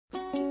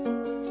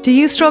Do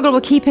you struggle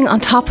with keeping on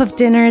top of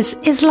dinners?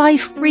 Is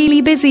life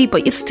really busy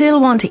but you still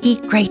want to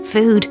eat great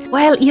food?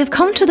 Well, you've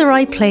come to the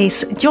right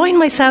place. Join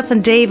myself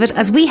and David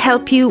as we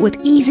help you with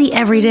easy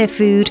everyday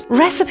food,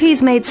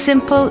 recipes made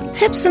simple,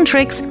 tips and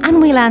tricks, and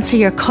we'll answer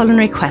your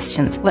culinary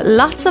questions with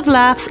lots of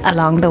laughs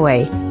along the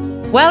way.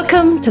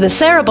 Welcome to the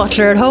Sarah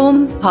Butler at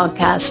Home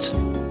podcast.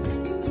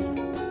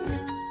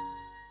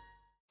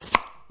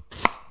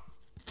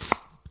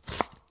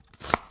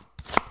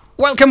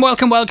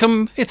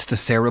 Welcome. It's the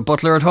Sarah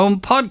Butler at Home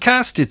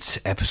podcast. It's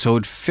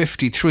episode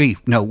 53.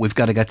 No, we've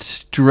got to get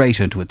straight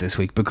into it this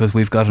week because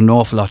we've got an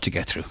awful lot to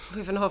get through.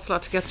 We've an awful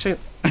lot to get through.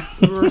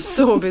 We're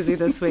so busy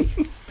this week.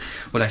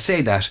 Well, I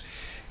say that,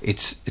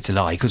 it's a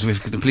lie because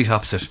we've the complete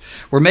opposite.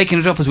 We're making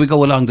it up as we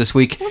go along this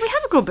week. Well, we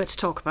have a good bit to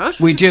talk about.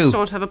 We just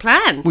don't have a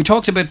plan. We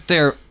talked a bit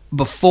there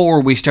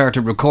before we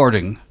started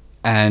recording,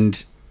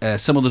 and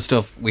some of the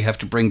stuff we have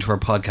to bring to our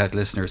podcast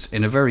listeners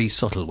in a very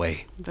subtle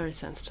way. Very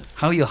sensitive.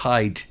 How you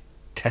hide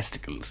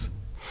testicles.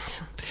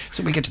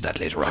 So we'll get to that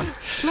later on.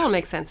 It'll all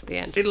make sense at the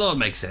end. It'll all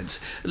make sense.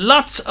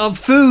 Lots of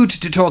food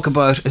to talk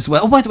about as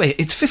well. Oh, by the way,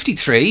 it's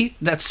 53.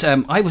 That's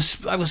I was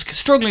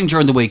struggling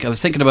during the week. I was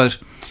thinking about,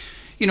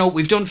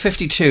 we've done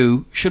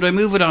 52. Should I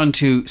move it on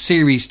to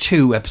series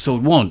 2,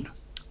 episode 1?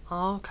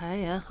 Oh,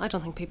 okay, yeah. I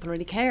don't think people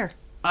really care.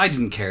 I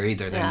didn't care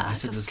either then. Yeah, I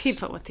said, just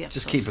keep it with the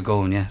episodes. Just keep it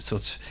going, yeah. So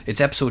it's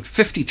episode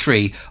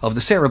 53 of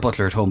the Sarah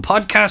Butler at Home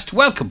podcast.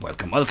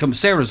 Welcome.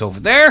 Sarah's over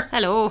there.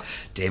 Hello.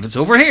 David's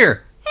over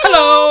here.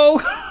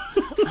 Hello.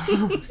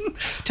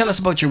 Tell us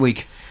about your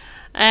week.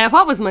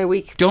 What was my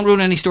week? Don't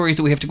ruin any stories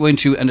that we have to go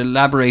into and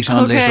elaborate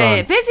on later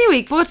on. Busy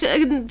week, but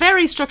a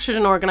very structured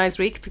and organised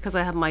week because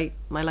I have my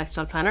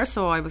lifestyle planner.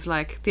 So I was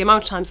like, the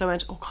amount of times I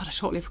went, oh God, I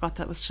totally forgot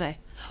that was today.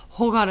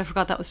 Oh God, I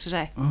forgot that was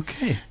today.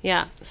 Okay.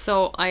 Yeah,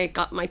 so I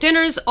got my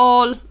dinners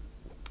all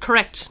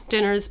correct.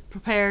 Dinners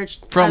prepared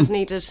as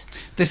needed.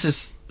 This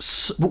is...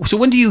 So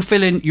when do you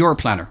fill in your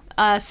planner?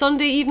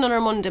 Sunday evening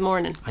or Monday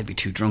morning. I'd be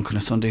too drunk on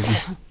a Sunday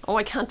evening. Oh,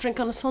 I can't drink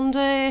on a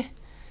Sunday.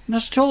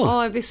 Not at all. Oh,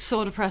 I'd be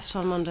so depressed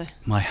on Monday.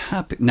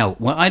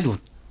 I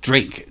don't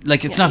drink.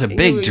 Like, it's not a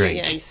big drink.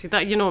 Yeah, you see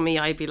that. You know me,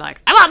 I'd be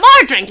like, I want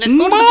more drink. Let's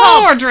go to the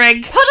pub. More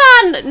drink. Put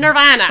on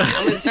Nirvana.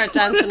 And we'd start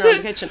dancing around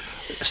the kitchen.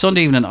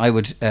 Sunday evening, I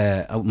would,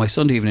 my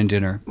Sunday evening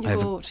dinner, I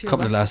have a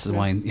couple of glasses of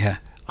wine. Yeah.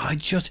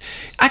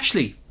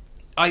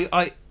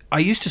 I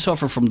used to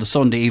suffer from the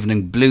Sunday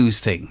evening blues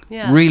thing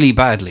really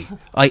badly.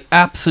 I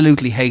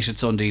absolutely hated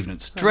Sunday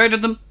evenings. Right.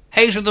 Dreaded them,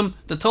 hated them,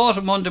 the thought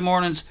of Monday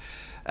mornings.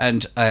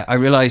 And I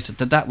realised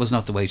that was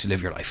not the way to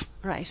live your life.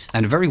 Right.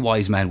 And a very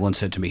wise man once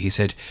said to me, he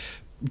said,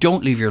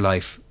 don't live your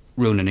life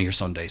ruining your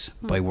Sundays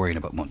by worrying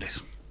about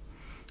Mondays.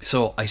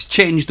 So I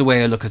changed the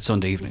way I look at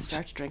Sunday evenings.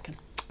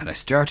 I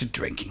started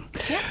drinking.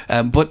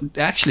 Yeah. But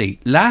actually,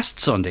 last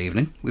Sunday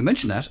evening, we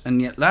mentioned that,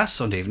 and yet last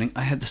Sunday evening,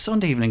 I had the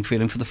Sunday evening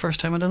feeling for the first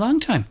time in a long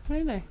time.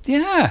 Really?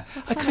 Yeah.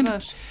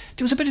 There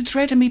was a bit of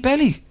dread in my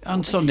belly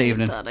on Sunday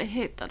evening. I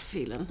hate that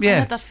feeling. Yeah. I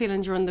had that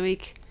feeling during the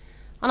week.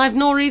 And I've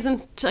no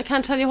reason I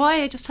can't tell you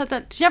why. I just had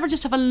that. Did you ever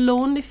just have a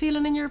lonely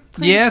feeling in your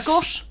gut?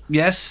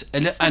 Yes.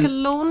 It's like a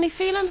lonely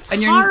feeling. It's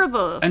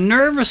horrible. A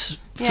nervous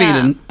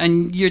feeling,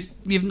 and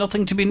you've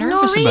nothing to be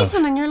nervous about. No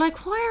reason, and you're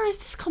like, where is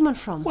this coming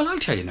from? Well, I'll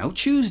tell you now.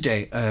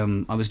 Tuesday,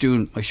 I was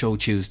doing my show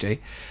Tuesday,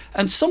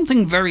 and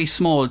something very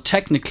small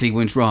technically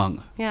went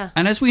wrong. Yeah.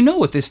 And as we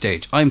know at this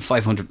stage, I'm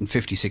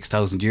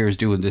 556,000 years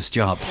doing this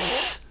job.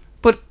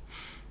 But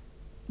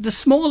the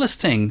smallest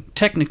thing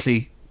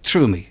technically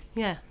threw me.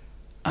 Yeah.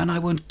 And I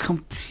went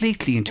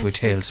completely into a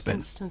tailspin.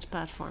 Instant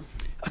bad form.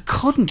 I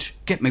couldn't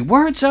get my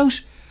words out.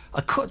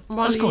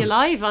 Were you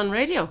live on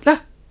radio? Yeah,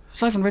 it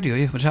was live on radio,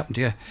 yeah, what happened,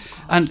 yeah.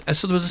 And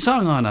so there was a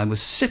song on, I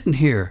was sitting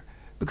here,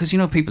 because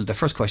people, the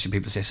first question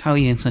people say is, how are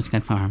you in such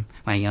good form?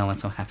 Why are you always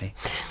so happy?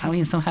 How are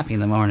you so happy in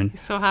the morning? He's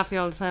so happy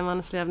all the time,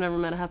 honestly. I've never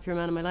met a happier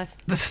man in my life.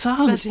 The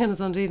song... Especially on a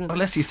Sunday evening.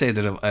 Unless you say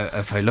that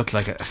if I look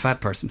like a fat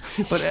person.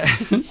 But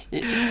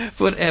I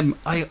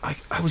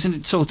was in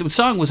it, so the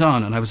song was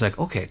on, and I was like,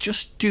 okay,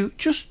 just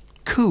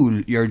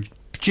cool your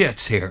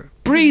jets here.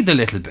 Breathe a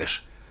little bit.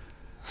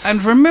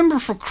 And remember,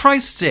 for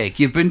Christ's sake,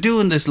 you've been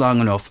doing this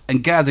long enough,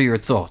 and gather your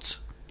thoughts.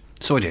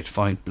 So I did,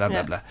 fine, blah,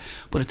 blah, blah.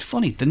 But it's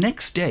funny, the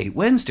next day,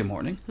 Wednesday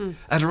morning,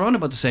 at around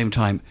about the same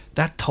time,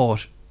 that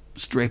thought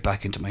straight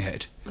back into my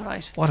head.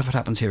 Right. What if it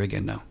happens here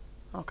again now?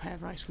 Okay,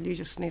 right. Well, you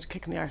just need a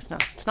kick in the arse now.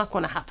 It's not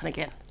going to happen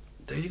again.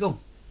 There you go.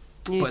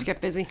 You need to get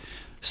busy.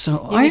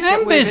 So I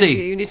am busy.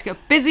 You need to get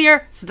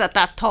busier so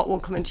that thought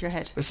won't come into your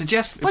head.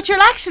 But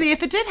you'll actually,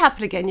 if it did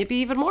happen again, you'd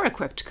be even more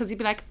equipped because you'd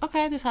be like,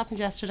 okay, this happened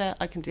yesterday,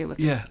 I can deal with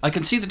it. Yeah, I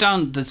can see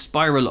the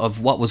spiral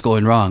of what was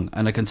going wrong,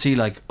 and I can see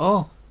like,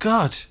 oh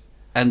God,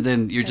 and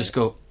then you just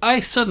go,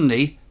 I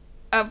suddenly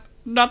have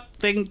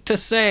nothing to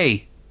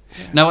say.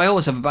 Yeah. Now I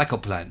always have a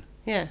backup plan.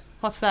 Yeah,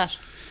 what's that?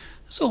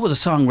 There's always a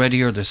song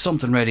ready, or there's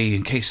something ready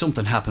in case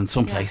something happens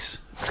someplace.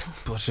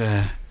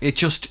 Yeah.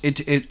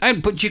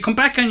 But but you come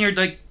back and you're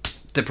like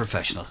the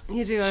professional.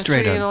 You do. It's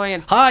really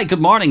annoying. Hi,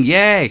 good morning.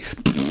 Yay.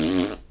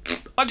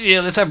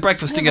 Let's have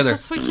breakfast together.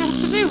 That's what you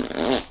have to do.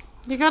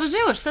 You got to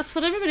do it. That's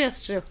what everybody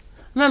has to do.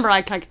 Remember,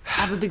 I'd like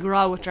have a big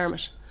row with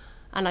Dermot,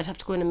 and I'd have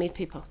to go in and meet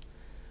people.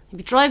 He'd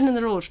be driving in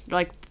the road,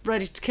 like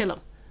ready to kill him.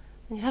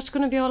 And you'd have to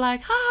go and be all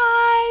like,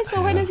 "Hi,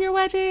 so when is your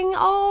wedding?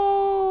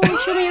 Oh,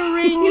 show me your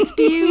ring, it's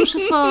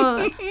beautiful."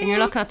 And you're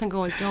looking at them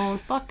going, "Don't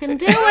fucking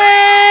do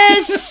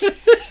it.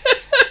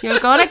 You're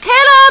gonna kill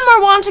him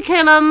or want to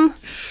kill him."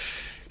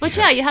 But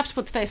yeah, you have to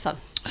put the face on.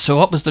 So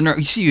what was the nerve?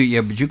 You see, yeah,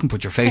 but you can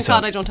put your face Thank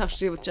on. God I don't have to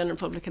deal with general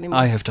public anymore.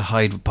 I have to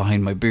hide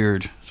behind my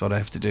beard. That's what I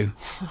have to do.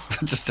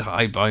 Just to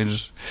hide behind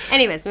it.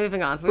 Anyways,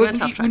 moving on. We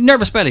went off track.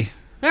 Nervous belly.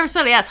 Nervous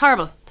belly, yeah, it's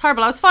horrible. It's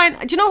horrible. I was fine.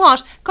 Do you know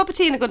what? Cup of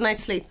tea and a good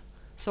night's sleep.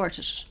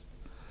 Sorted.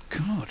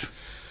 God.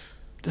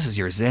 This is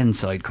your Zen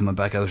side coming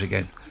back out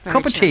again. Very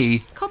Cup of chilled.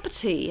 tea. Cup of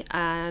tea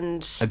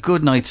and A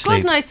good night's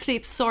sleep. good night's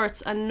sleep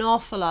sorts an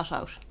awful lot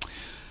out.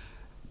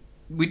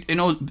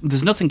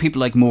 There's nothing people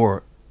like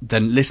more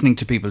than listening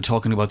to people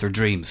talking about their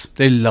dreams.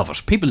 They love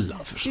it. People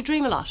love Do you it.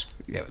 dream a lot?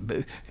 Yeah,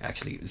 but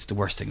actually, it's the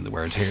worst thing in the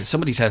world here.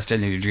 Somebody says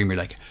telling you your dream, you're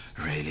like,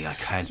 really, I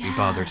can't be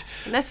bothered.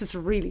 Unless it's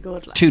really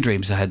good. Like. 2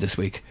 dreams I had this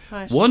week.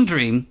 Right. One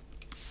dream,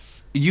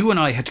 you and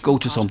I had to go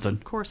to something.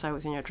 Of course I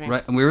was in your dream.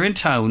 Right, and we were in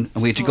town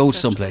and we had to So go to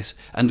obsessed with someplace.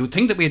 And the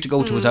thing that we had to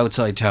go to was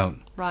outside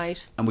town.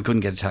 Right. And we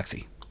couldn't get a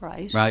taxi.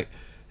 Right. Right?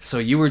 So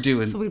you were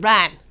doing... So we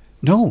ran.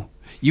 No,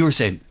 you were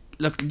saying,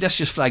 look, let's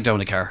just flag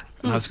down a car.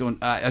 And I was going,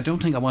 I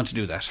don't think I want to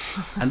do that.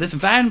 And this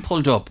van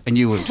pulled up and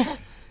you went,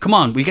 come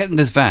on, we'll get in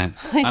this van.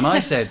 And I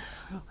said,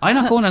 I'm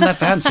not going in that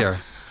van, Sarah.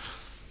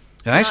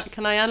 Right?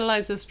 Can I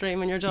analyse this dream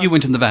when you're done? You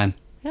went in the van.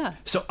 Yeah.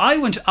 So I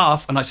went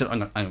off and I said,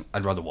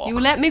 I'd rather walk. You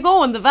let me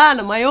go in the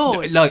van on my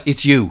own. Like,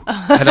 it's you.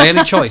 Had I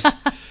any choice?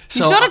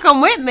 You should have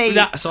come with me.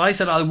 So I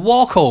said, I'll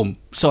walk home.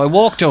 So I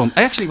walked home.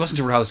 I actually wasn't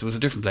to her house. It was a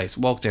different place.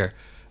 Walked there.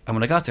 And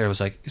when I got there, I was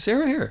like, is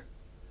Sarah here?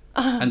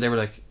 And they were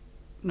like,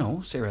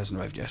 no, Sarah hasn't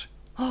arrived yet.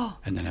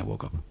 And then I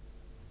woke up.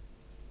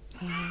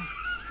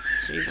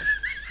 Jesus.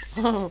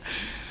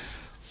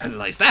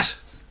 Analyse that.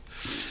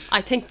 I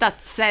think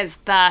that says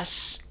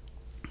that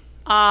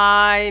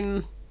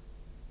I'm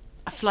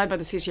a fly by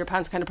the seat of your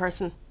pants kind of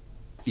person.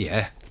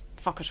 Yeah.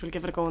 Fuck it, we'll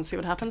give it a go and see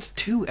what happens.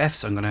 2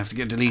 F's I'm going to have to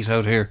get delete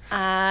out here.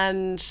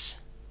 And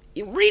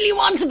you really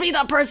want to be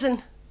that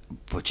person,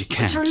 But you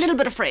can't. but you're a little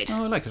bit afraid.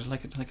 Oh, I like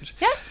it.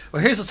 Yeah?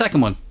 Well, here's the second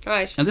one.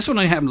 Right. And this one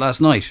only happened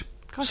last night.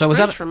 God, So I was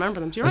great at to remember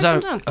them. Do you was write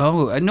at them a- down?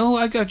 Oh, no,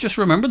 I just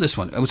remember this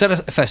one. I was at a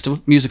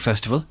festival, music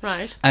festival.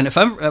 Right. And if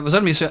I was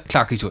at a music,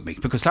 Clarky's with me,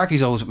 because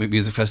Clarky's always with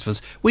music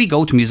festivals. We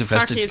go to music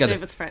festivals is together.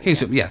 David's friend,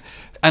 He's yeah. yeah.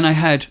 And I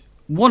had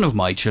one of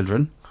my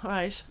children,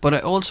 Right. but I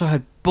also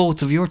had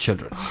both of your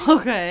children.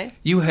 Okay.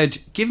 You had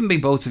given me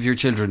both of your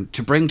children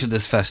to bring to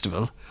this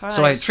festival.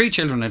 So I had Right. 3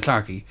 children in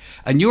Clarky,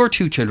 and your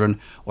 2 children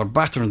were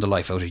battering the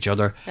life out of each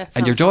other. That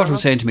And your sounds daughter horrible.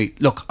 was saying to me,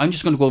 look, I'm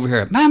just going to go over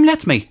here. Ma'am,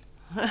 let me.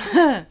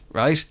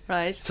 Right?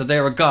 Right. So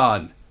they were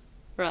gone.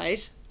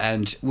 Right.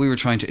 And we were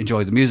trying to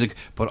enjoy the music,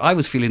 but I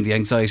was feeling the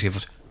anxiety of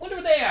it. Wonder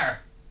what they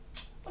are.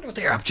 Wonder what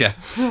they are up to.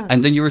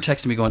 And then you were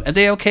texting me going, are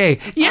they okay?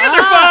 Yeah,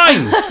 they're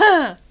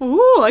fine.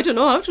 Ooh, I don't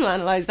know how to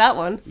analyse that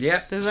one. Yeah.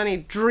 If there's any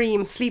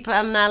dream sleep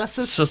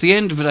analysis. So at the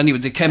end of it, anyway,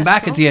 they came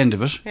back at the end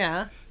of it,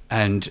 yeah,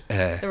 and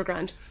they were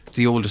grand.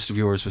 the oldest of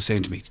yours was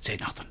saying to me, say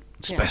nothing.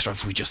 It's Yeah. better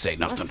if we just say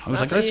nothing. I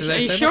was like, Are let's you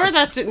say sure nothing.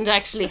 that didn't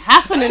actually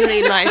happen in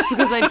real life?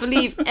 Because I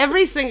believe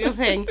every single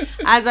thing.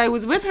 As I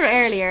was with her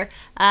earlier,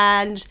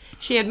 and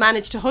she had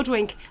managed to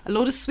hoodwink a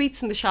load of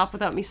sweets in the shop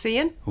without me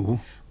seeing. Ooh.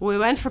 We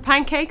went for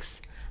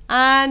pancakes,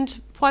 and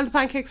while the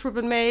pancakes were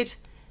being made,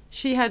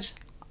 she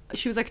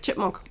was like a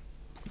chipmunk,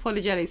 full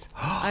of jellies.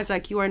 I was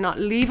like, you are not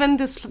leaving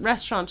this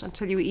restaurant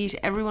until you eat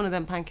every one of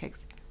them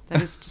pancakes.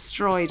 That is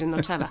destroyed in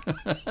Nutella.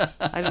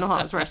 I don't know how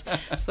it's worse.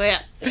 So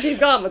yeah, she's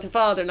gone with her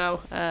father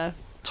now.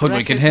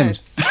 Hoodwinking him.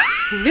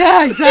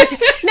 Yeah, exactly.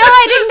 No,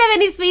 I didn't have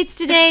any sweets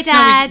today,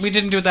 Dad. We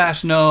didn't do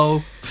that,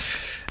 no.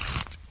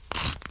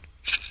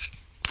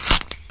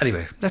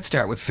 Anyway, let's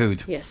start with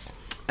food. Yes.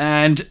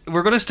 And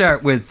we're going to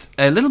start with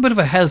a little bit of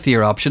a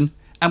healthier option,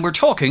 and we're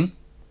talking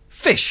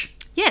fish.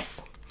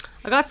 Yes.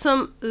 I got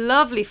some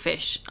lovely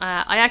fish.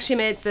 I actually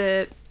made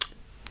the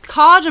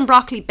cod and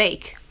broccoli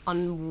bake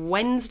on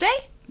Wednesday.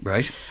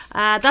 Right.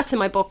 That's in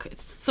my book.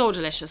 It's so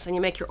delicious, and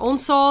you make your own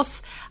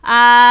sauce.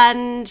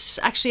 And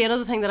actually,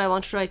 another thing that I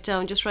want to write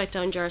down, just write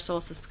down jar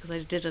sauces, because I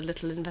did a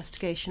little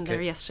investigation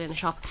there yesterday in the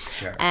shop.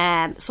 Sure.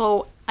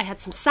 So I had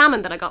some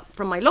salmon that I got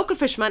from my local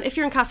fisherman. If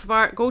you're in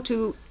Castlebar, go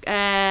to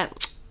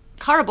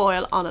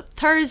Carraboyle on a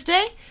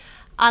Thursday.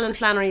 Alan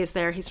Flannery is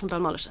there. He's from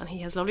Balmullet, and he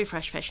has lovely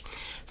fresh fish.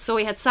 So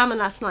we had salmon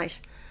last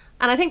night.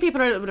 And I think people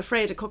are a little bit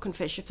afraid of cooking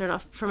fish if they're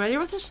not familiar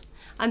with it.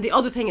 And the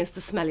other thing is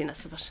the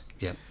smelliness of it.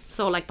 Yeah.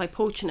 So like by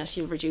poaching it,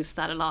 you'll reduce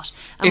that a lot.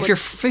 And If with- your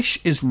fish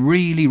is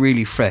really,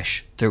 really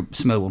fresh, the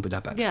smell won't be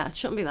that bad. Yeah, it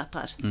shouldn't be that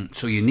bad.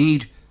 So you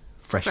need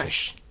fresh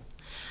fish.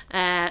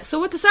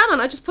 So with the salmon,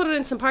 I just put it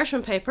in some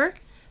parchment paper,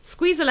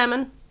 squeeze a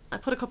lemon. I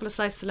put a couple of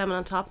slices of lemon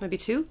on top, maybe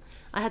 2.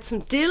 I had some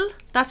dill.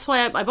 That's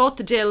why I bought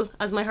the dill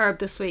as my herb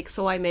this week.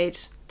 So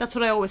that's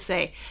what I always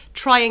say.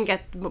 Try and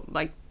get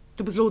like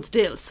there was loads of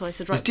dill, so I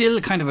said, right. Is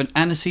dill kind of an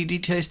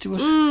aniseedy taste to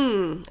it?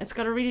 It's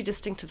got a really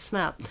distinctive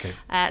smell. Okay.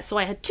 So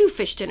I had 2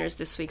 fish dinners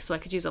this week, so I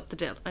could use up the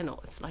dill. I know,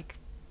 it's like,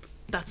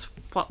 that's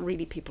what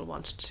really people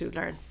want to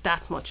learn,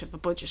 that much of a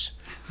budget.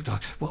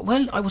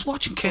 Well, I was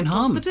watching Ken Don't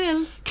Ham. the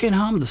dill. Ken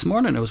Ham this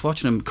morning. I was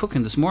watching him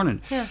cooking this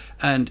morning. Yeah.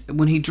 And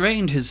when he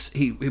drained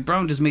he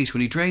browned his meat.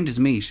 When he drained his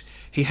meat,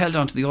 he held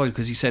onto the oil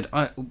because he said,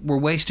 "We're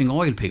wasting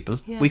oil, people.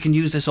 Yeah. We can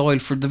use this oil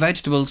for the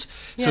vegetables."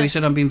 So Yeah. he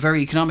said, "I'm being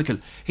very economical."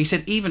 He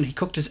said even he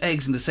cooked his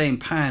eggs in the same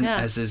pan Yeah.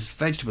 as his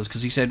vegetables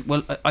because he said,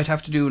 "Well, I'd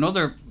have to do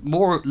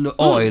more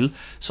oil,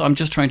 so I'm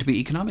just trying to be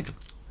economical."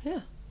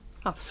 Yeah.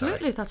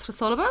 Absolutely, that's what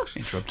it's all about.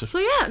 Interrupted. So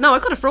yeah, no, I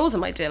could have frozen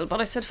my dill,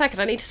 but I said, "Feck it,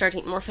 I need to start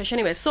eating more fish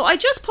anyway." So I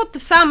just put the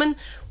salmon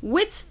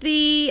with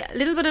the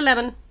little bit of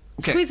lemon,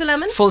 squeeze of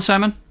lemon. Full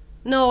salmon?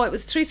 No, it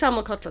was 3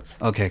 salmon cutlets.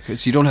 Okay, so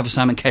you don't have a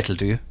salmon kettle,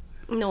 do you?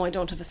 No, I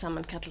don't have a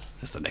salmon kettle.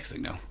 That's the next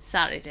thing now.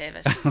 Sorry,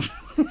 David.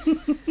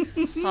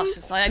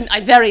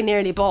 I very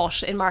nearly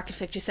bought in Market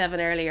 57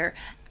 earlier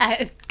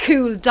a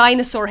cool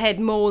dinosaur head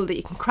mould that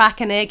you can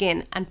crack an egg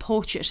in and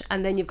poach it,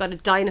 and then you've got a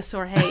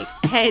dinosaur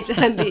head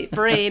and the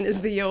brain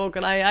is the yolk.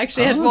 And I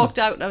actually had walked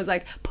out and I was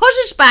like, "Put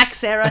it back,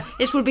 Sarah.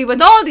 It will be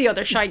with all the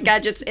other shite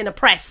gadgets in a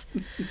press."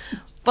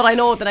 But I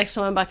know the next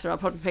time I'm back there I'll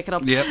probably pick it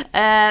up.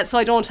 Yep. So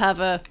I don't have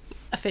a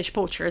fish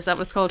poacher, is that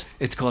what it's called?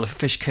 It's called a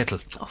fish kettle.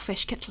 Oh,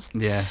 fish kettle.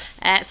 Yeah.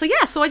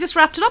 So I just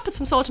wrapped it up with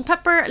some salt and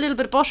pepper, a little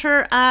bit of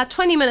butter,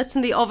 20 minutes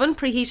in the oven,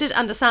 preheated,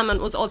 and the salmon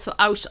was also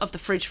out of the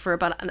fridge for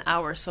about an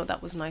hour, so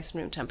that was nice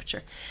room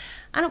temperature.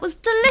 And it was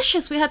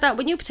delicious. We had that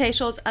with new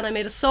potatoes, and I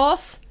made a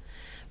sauce.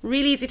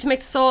 Really easy to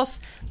make the sauce.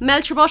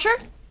 Melt your butter.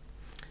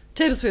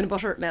 Tablespoon of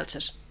butter, melt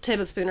it.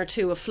 Tablespoon or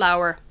 2 of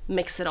flour,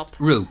 mix it up.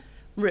 Roux.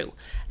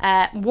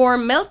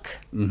 Warm milk.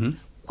 Mm-hmm.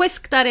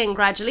 Whisk that in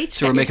gradually.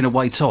 So we're making a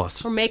white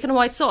sauce. We're making a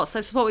white sauce.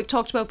 This is what we've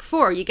talked about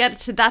before. You get it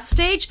to that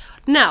stage.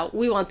 Now,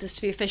 we want this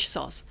to be a fish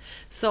sauce.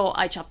 So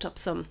I chopped up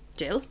some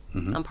dill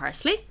and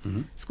parsley,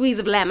 squeeze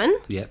of lemon,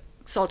 Yeah.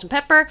 salt and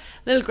pepper,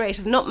 a little grate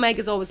of nutmeg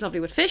is always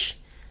lovely with fish.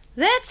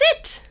 That's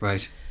it.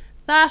 Right.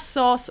 That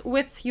sauce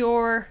with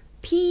your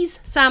peas,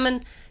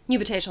 salmon, new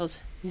potatoes.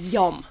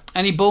 Yum.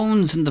 Any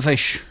bones in the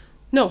fish?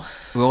 No.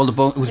 With all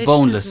the it was It's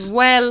boneless.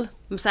 well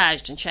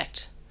massaged and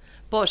checked.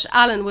 But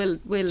Alan will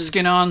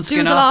Skin on, do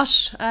skin the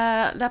off.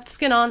 lot, left the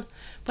skin on.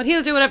 But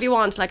he'll do whatever you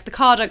want. Like the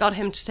cod, I got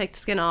him to take the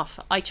skin off.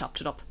 I chopped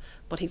it up,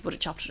 but he would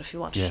have chopped it if he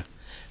wanted. Yeah.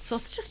 So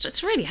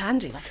it's really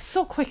handy. Like, it's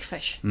so quick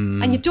fish,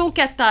 and you don't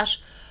get that.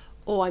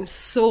 Oh, I'm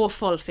so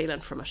full feeling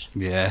from it.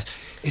 Yeah.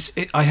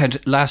 I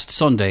had last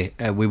Sunday,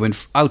 we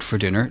went out for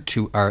dinner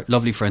to our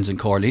lovely friends in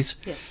Corley's.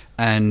 Yes.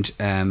 And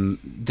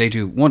they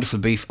do wonderful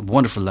beef,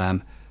 wonderful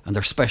lamb, and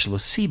their special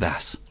was sea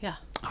bass. Yeah.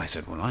 I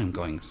said, well, I'm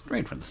going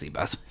straight for the sea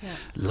bass. Yeah.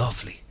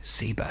 Lovely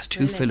sea bass,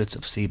 2 Really? fillets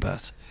of sea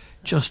bass.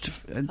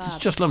 It's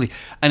just lovely.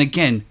 And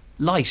again,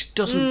 light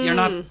doesn't. You're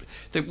not.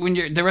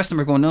 The rest of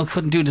them are going. No,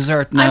 couldn't do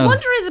dessert now. I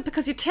wonder, is it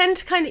because you tend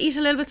to kind of eat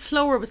a little bit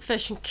slower with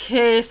fish in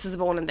case there's a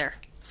bone in there,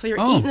 so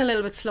you're Oh. eating a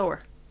little bit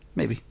slower.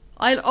 Maybe.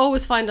 I'll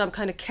always find I'm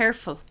kind of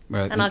careful,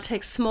 Right. and I'll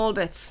take small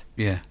bits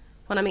Yeah.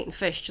 when I'm eating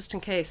fish, just in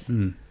case.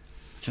 Do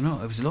you know,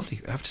 it was lovely.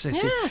 I have to say,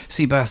 Yeah.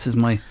 sea bass is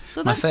my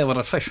So that's-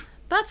 favourite fish.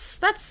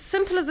 That's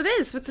simple as it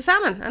is with the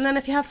salmon. And then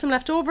if you have some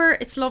left over,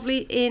 it's lovely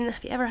in.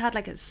 Have you ever had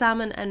like a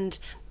salmon and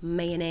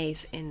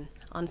mayonnaise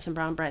on some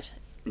brown bread?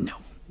 No.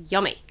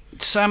 Yummy.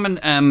 Salmon,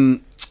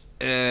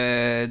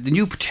 the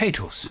new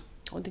potatoes.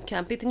 Oh, they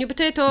can't beat the new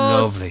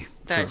potatoes. Lovely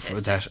Very for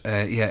tasty.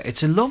 that. Yeah,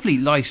 it's a lovely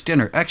light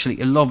dinner.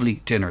 Actually, a lovely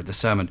dinner, the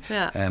salmon.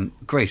 Yeah.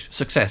 Great.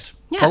 Success.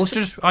 Yeah,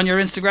 Posted on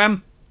your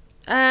Instagram?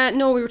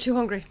 No, we were too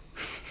hungry.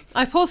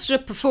 I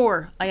posted it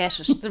before I ate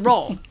it, the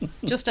raw,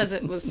 just as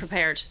it was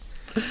prepared.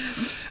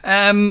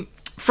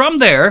 From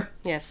there,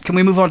 Yes. can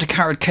we move on to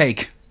carrot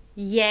cake?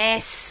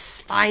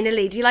 Yes,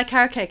 finally. Do you like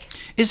carrot cake?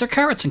 Is there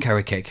carrots in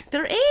carrot cake?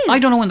 There is. I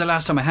don't know when the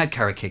last time I had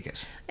carrot cake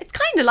is. It's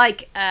kind of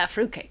like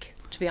fruit cake,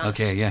 to be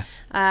honest. Okay, yeah.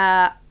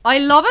 I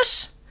love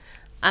it,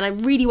 and I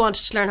really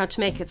wanted to learn how to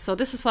make it. So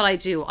this is what I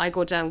do. I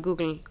go down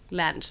Google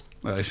land.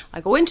 Right. I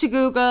go into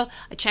Google,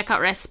 I check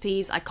out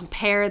recipes, I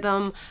compare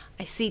them,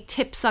 I see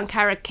tips on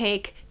carrot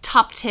cake,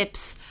 top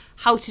tips,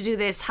 how to do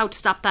this, how to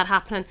stop that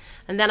happening,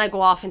 and then I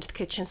go off into the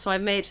kitchen. So I've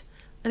made,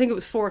 I think it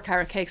was 4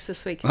 carrot cakes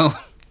this week. Oh,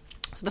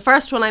 So the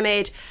first one I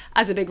made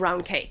as a big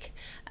round cake.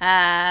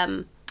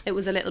 It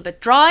was a little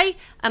bit dry,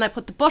 and I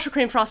put the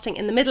buttercream frosting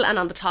in the middle and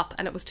on the top,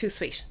 and it was too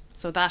sweet.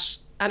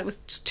 And it was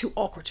just too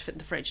awkward to fit in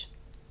the fridge.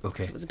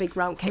 okay. So it was a big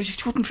round Oh, cake. you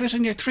wouldn't fit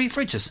in your 3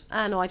 fridges.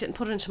 No, I didn't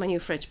put it into my new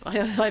fridge, but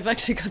I've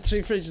actually got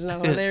 3 fridges now.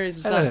 How hilarious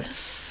is that?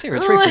 Sarah,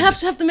 Oh, 3 I fridges. have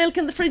to have the milk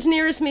in the fridge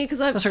nearest me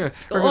because I've That's okay.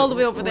 go all the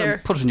way over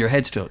there. Put it in your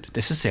headstone.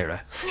 This is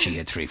Sarah. She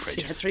had 3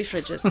 She had fridges. 3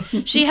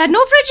 fridges. She had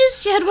no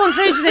fridges. She had 1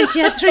 fridge. Then she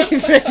had 3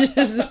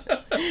 fridges.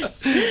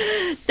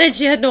 Then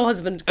she had no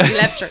husband. He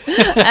left her.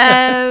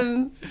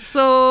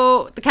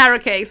 So the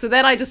carrot cake. So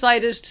then I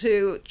decided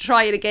to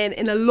try it again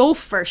in a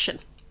loaf version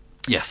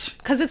Yes.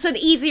 because it's an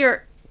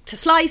easier to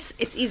slice.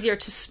 It's easier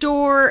to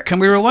store. Can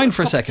we rewind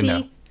for a Cup of second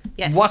now? tea.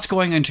 Yes. What's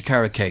going into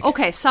carrot cake?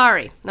 Okay,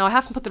 sorry. Now I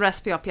haven't put the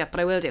recipe up yet, but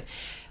I will do.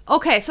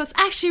 Okay, so it's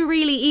actually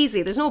really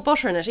easy. There's no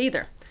butter in it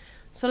either.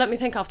 So let me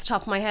think off the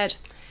top of my head.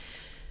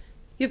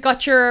 You've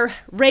got your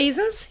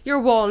raisins, your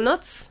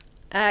walnuts,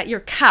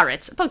 your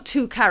carrots, about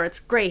 2 carrots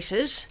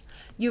grated.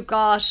 You've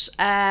got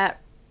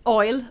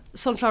oil,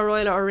 sunflower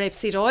oil or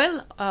rapeseed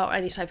oil, or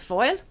any type of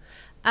oil.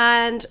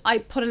 And I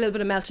put a little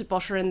bit of melted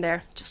butter in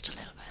there, just a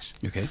little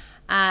bit. Okay.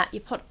 You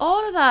put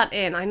all of that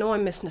in. I know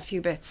I'm missing a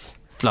few bits.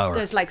 Flour.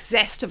 There's like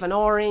zest of an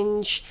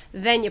orange.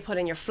 Then you put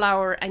in your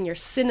flour and your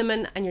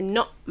cinnamon and your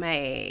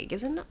nutmeg.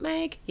 Is it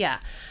nutmeg? Yeah.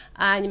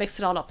 And you mix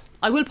it all up.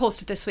 I will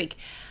post it this week.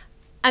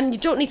 And you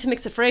don't need to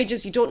mix it for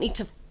ages. You don't need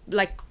to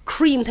like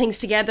cream things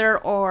together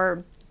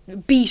or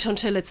beat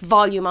until it's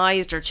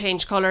volumized or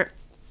change colour.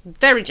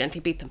 Very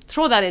gently beat them.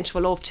 Throw that into a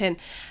loaf tin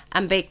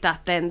and bake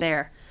that then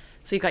there.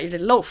 So you got your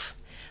little loaf.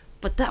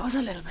 But that was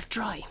a little bit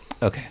dry.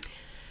 Okay.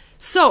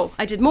 So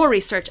I did more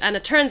research, and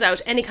it turns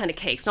out any kind of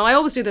cakes. Now I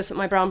always do this with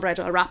my brown bread.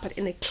 I'll wrap it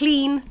in a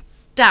clean,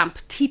 damp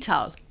tea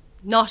towel,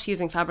 not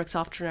using fabric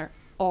softener.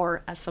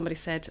 Or, as somebody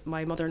said,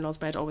 my mother-in-law's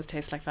bread always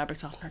tastes like fabric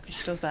softener because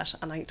she does that,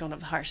 and I don't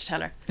have the heart to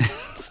tell her to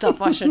stop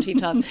washing her tea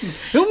towels.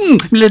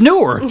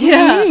 Lenore.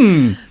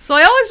 Yeah. So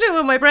I always do it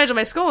with my bread and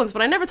my scones,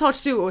 but I never thought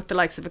to do it with the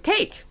likes of a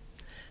cake.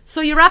 So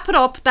you wrap it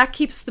up, that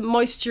keeps the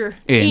moisture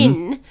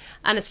in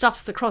and it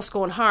stops the crust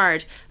going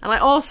hard. And I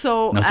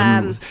also...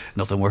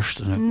 Nothing worse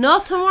than a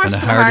hard crust.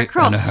 And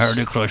a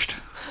hardy crust.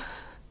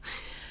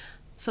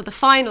 So the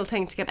final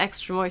thing to get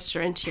extra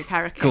moisture into your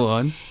carrot cake Go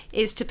on.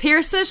 is to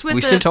pierce it with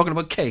We're still talking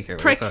about cake here.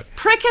 prick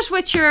it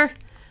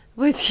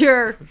with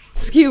your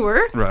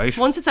skewer. Right.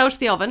 Once it's out of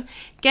the oven,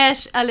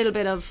 get a little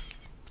bit of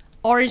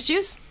orange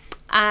juice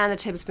and a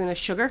tablespoon of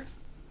sugar.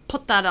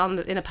 Put that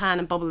in a pan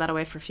and bubble that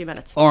away for a few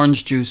minutes.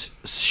 Orange juice,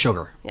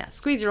 sugar. Yeah,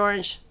 squeeze your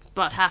orange,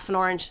 about half an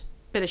orange,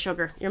 bit of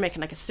sugar. You're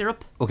making like a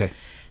syrup. Okay.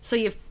 So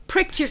you've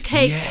pricked your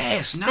cake.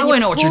 Yes, then now I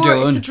know what you're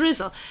doing. It's a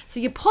drizzle. So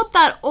you put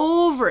that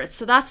over it.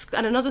 So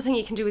and another thing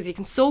you can do is you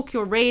can soak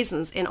your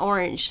raisins in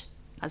orange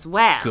as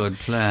well. Good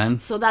plan.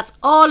 So that's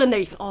all in there.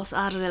 You can also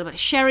add a little bit of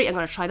sherry. I'm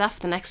going to try that for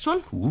the next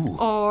one. Ooh.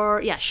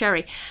 Or, yeah,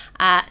 sherry.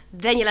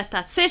 Then you let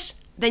that sit.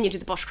 Then you do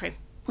the buttercream.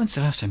 When's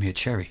the last time you had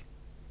sherry?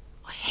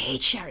 I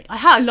hate sherry.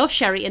 I love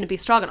sherry in a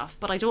beef stroganoff,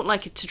 but I don't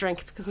like it to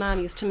drink because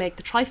Mum used to make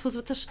the trifles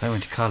with it. I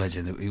went to college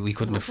and we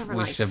couldn't have.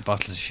 We should have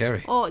bottles of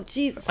sherry. Oh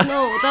Jesus,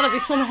 no! That'd be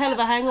some hell of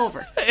a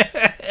hangover.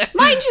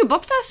 Mind you,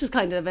 Buckfast is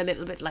kind of a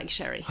little bit like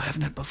sherry. I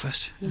haven't had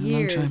Buckfast in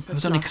Years, a long time. I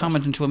was only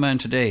commenting to a man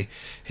today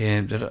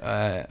that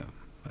I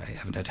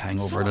haven't had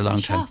hangover in a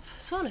long time.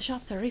 Saw in a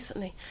shop there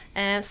recently.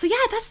 So yeah,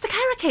 that's the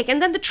carrot cake, and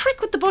then the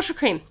trick with the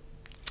buttercream.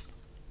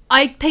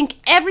 I think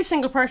every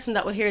single person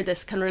that will hear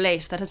this can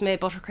relate that has made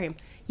buttercream.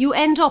 You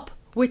end up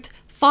with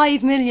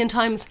 5 million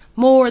times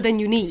more than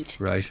you need.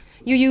 Right.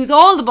 You use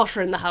all the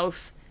butter in the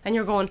house and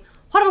you're going,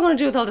 what am I going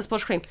to do with all this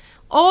buttercream?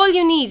 All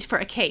you need for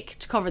a cake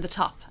to cover the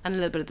top and a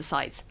little bit of the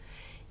sides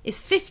is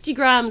 50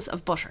 grams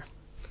of butter.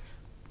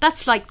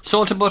 That's like...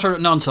 Salted butter,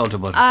 non-salted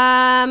butter?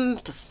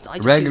 I just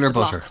regular use the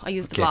butter. Block. I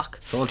use the Okay. block.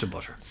 Salted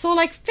butter. So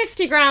like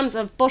 50 grams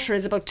of butter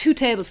is about 2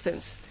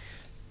 tablespoons.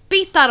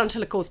 Beat that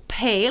until it goes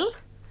pale.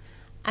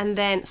 And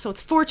then, so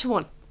it's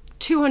 4-1.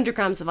 200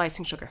 grams of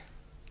icing sugar.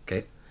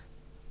 Okay.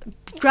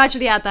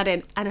 Gradually add that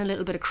in, and a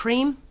little bit of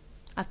cream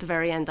at the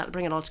very end. That'll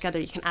bring it all together.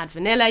 You can add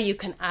vanilla, you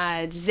can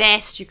add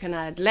zest, you can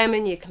add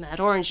lemon, you can add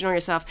orange, you know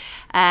yourself.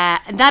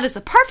 And that is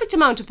the perfect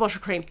amount of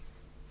buttercream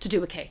to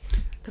do a cake,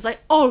 because I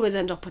always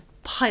end up with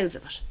piles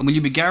of it. And will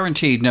you be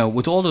guaranteed now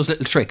with all those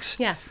little tricks?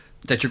 Yeah.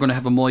 That you're going to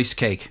have a moist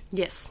cake?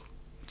 Yes.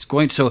 It's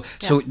going to,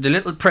 so the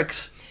little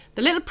pricks.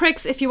 The little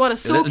pricks, if you want to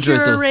soak little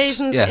drizzle. your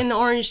raisins Yeah. in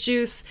orange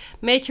juice,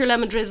 make your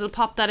lemon drizzle,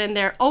 pop that in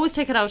there. Always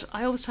take it out.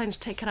 I always try to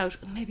take it out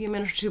maybe a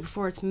minute or two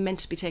before it's meant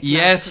to be taken out.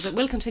 Yes. Because it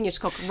will continue to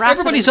cook. Wrap it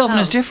Everybody's in oven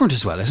is towel. different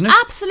as well, isn't it?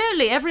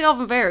 Absolutely. Every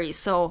oven varies.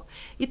 So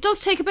it does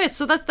take a bit.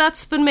 So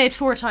that's been made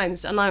 4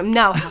 times and I'm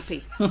now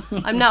happy.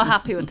 I'm now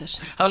happy with it.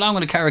 How long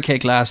will a carrot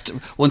cake last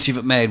once you've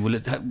it made? Will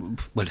it?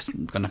 Well, it's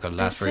not going to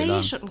last They very say long.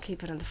 you shouldn't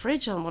keep it in the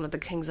fridge on one of the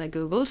things I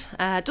googled.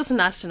 It doesn't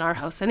last in our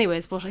house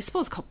anyways, but I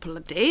suppose a couple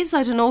of days.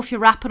 I don't know if you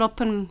wrap it up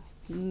and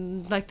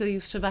like they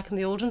used to back in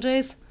the olden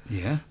days.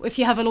 Yeah. If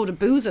you have a load of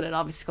booze in it,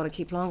 obviously it's going to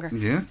keep longer.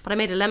 Yeah. But I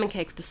made a lemon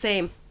cake with the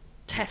same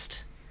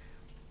test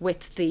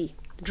with the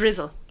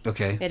drizzle.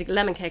 Okay. Made a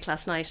lemon cake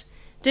last night.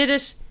 Did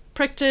it,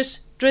 pricked it,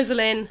 drizzle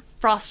in,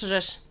 frosted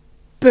it.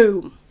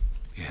 Boom.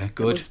 Yeah, It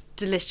good. was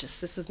delicious.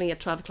 This was me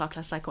at 12 o'clock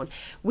last night going,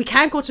 we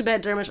can't go to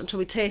bed, Dermot, until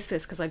we taste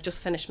this because I've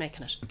just finished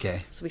making it.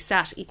 Okay. So we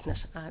sat eating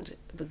it and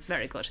it was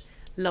very good.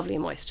 Lovely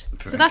and moist.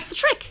 So Very that's the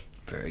trick.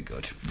 Very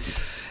good.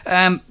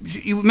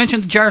 You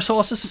mentioned the jar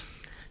sauces.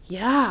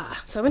 Yeah.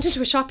 So I went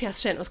into a shop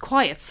yesterday and it was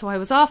quiet. So I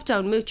was off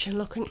down Mooch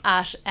looking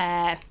at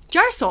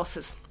jar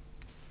sauces.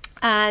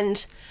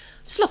 And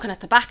just looking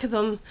at the back of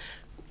them.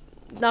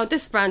 Now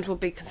this brand would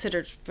be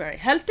considered very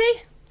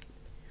healthy.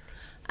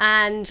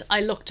 And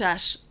I looked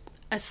at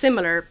a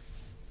similar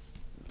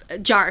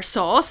jar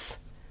sauce.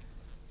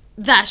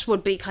 That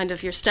would be kind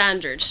of your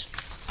standard.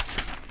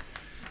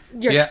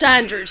 Yeah.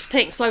 Standard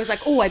thing. So I was like,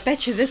 oh, I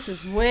bet you this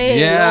is way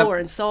Yeah. lower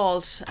in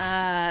salt.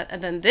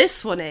 And then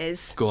this one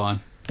is Go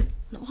on.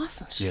 And it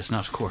wasn't. Yes,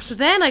 not of course. So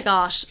then I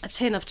got a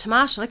tin of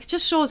tomato. Like, it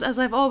just shows, as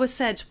I've always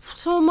said,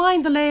 don't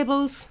mind the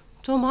labels.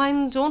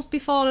 Don't be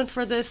falling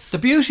for this. The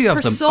beauty of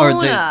persona.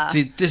 them,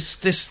 or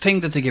this thing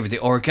that they give you, the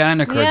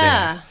organic, or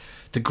Yeah.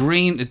 the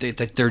green,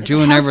 they're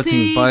doing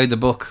everything by the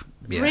book.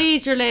 Yeah.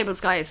 Read your labels,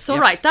 guys. So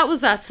right, that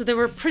was that. So they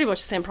were pretty much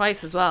the same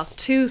price as well,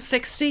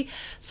 $2.60.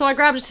 So I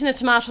grabbed a tin of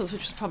tomatoes,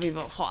 which was probably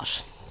about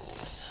what,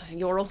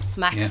 €1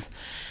 max,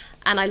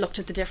 and I looked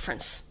at the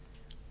difference.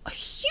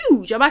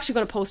 Huge. I'm actually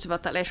going to post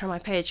about that later on my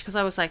page, because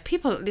I was like,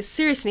 people, they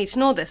seriously need to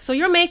know this. So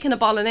you're making a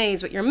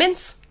bolognese with your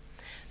mince.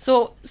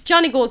 So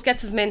Johnny goes,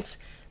 gets his mince,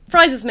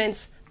 fries his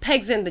mince,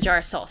 pegs in the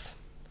jar sauce.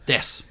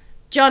 Yes.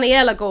 Johnny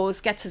Ella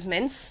goes, gets his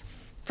mince,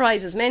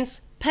 fries his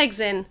mince, pegs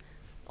in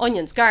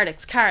onions,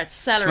 garlics, carrots,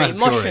 celery, Tomato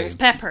mushrooms,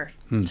 puree. pepper,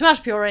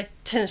 tomato puree,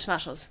 tin of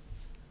tomatoes,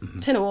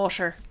 tin of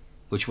water.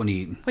 Which one are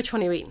you eating? Which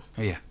one are you eating?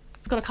 Oh, yeah.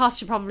 It's going to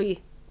cost you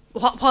probably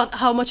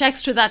how much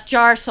extra that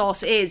jar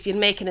sauce is. You'd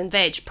make it in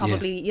veg.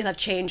 Probably you'll have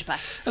change back.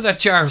 And that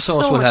jar of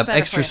sauce So will much have better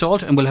extra for you.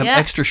 salt and will have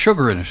extra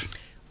sugar in it.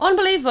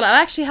 Unbelievable.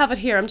 I actually have it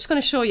here. I'm just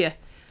going to show you.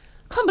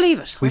 Can't believe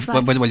it. I was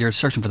like, While you're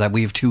searching for that,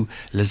 we have 2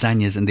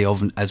 lasagnas in the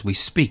oven as we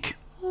speak.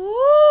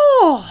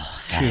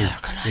 oh, very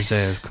There's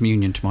a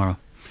communion tomorrow.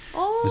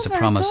 Oh, There's a very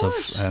promise good.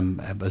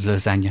 of a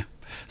lasagna.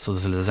 So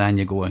there's a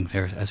lasagna going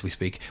there as we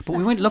speak. But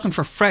we went looking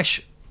for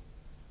fresh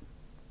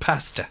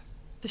pasta.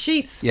 The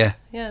sheets. Yeah.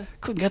 Yeah.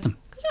 Couldn't get them.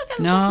 not get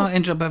them No, Tesco's?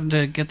 ended up having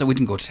to get them. We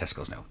didn't go to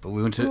Tesco's now, but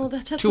we went to Oh, the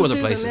Tesco's 2 other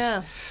do them, places.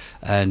 yeah.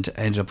 And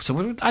ended up. So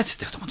I think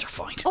the other ones are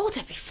fine. Oh,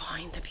 they'd be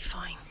fine. They'd be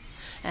fine.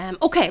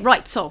 Okay,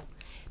 right. So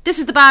this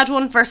is the bad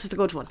one versus the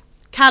good one.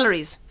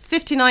 Calories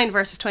 59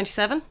 versus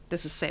 27.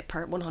 This is say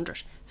per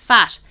 100.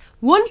 Fat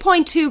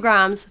 1.2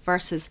 grams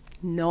versus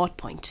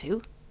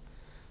 0.2.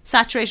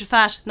 Saturated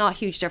fat, not a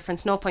huge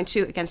difference.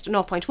 0.2 against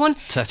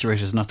 0.1.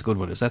 Saturated is not the good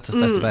one. That's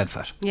the bad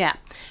fat. Yeah.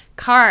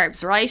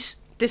 Carbs, right?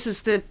 This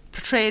is the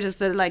portrayed as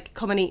the like,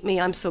 come and eat me,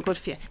 I'm so good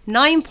for you.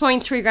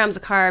 9.3 grams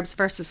of carbs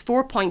versus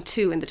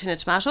 4.2 in the tin of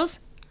tomatoes.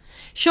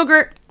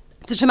 Sugar,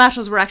 the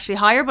tomatoes were actually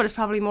higher, but it's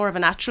probably more of a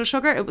natural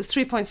sugar. It was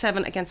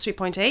 3.7 against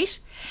 3.8.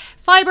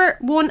 Fibre,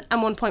 1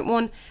 and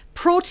 1.1.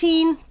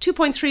 Protein,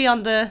 2.3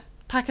 on the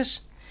packet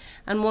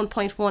and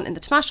 1.1 in the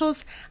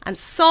tomatoes. And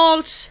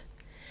salt,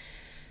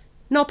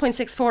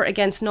 0.64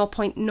 against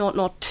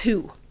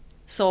 0.002.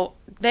 So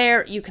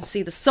there you can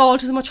see the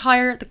salt is much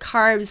higher, the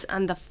carbs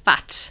and the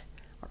fat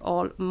are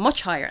all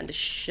much higher, and the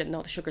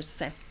sugar's the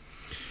same.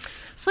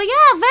 So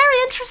yeah,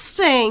 very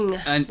interesting.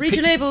 And read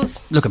your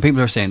labels. Look, and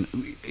people are saying,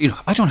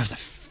 I don't have the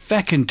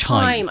feckin'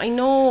 time. I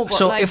know, but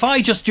So like, if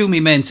I just do me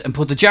mince and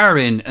put the jar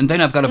in and then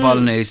I've got a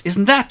bolognese,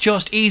 isn't that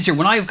just easier?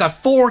 When I've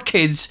got 4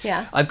 kids,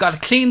 Yeah. I've got to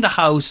clean the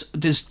house,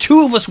 there's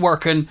 2 of us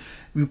working,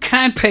 you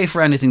can't pay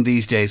for anything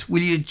these days.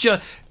 Will you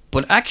just...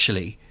 But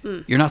actually,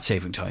 you're not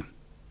saving time.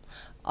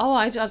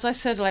 as I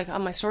said, like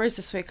on my stories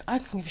this week, I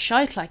can give a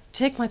shite, like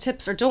take my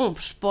tips or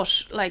don't.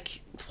 But like,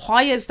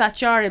 why is that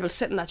jar able to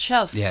sit on that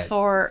shelf Yeah,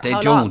 for they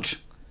how don't.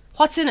 long?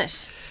 What's in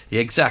it?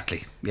 Yeah,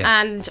 exactly.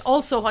 Yeah. And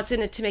also what's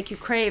in it to make you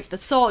crave the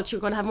salt. You're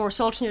going to have more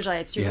salt in your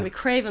diet, so you're Yeah. going to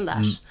be craving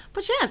that.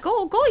 But yeah,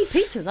 go eat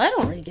pizzas. I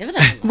don't really give it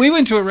anything. We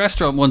went to a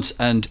restaurant once,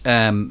 and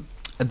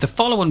the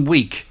following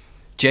week,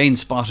 Jane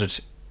spotted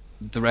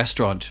the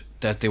restaurant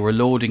that they were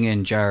loading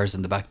in jars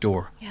in the back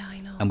door. Yeah, I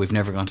know. And we've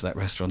never gone to that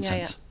restaurant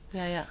since.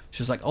 Yeah.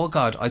 She was like, "Oh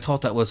God, I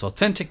thought that was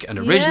authentic and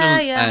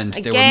original, Yeah. and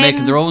they were Again,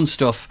 making their own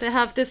stuff." They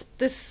have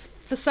this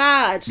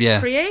facade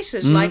Yeah.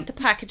 created, like the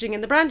packaging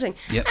and the branding.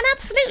 Yep. And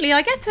absolutely,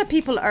 I get that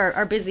people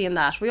are busy in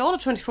that. We all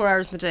have 24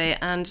 hours in the day,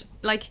 and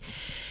like,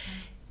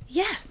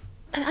 yeah,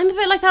 I'm a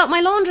bit like that with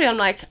my laundry. I'm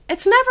like,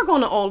 it's never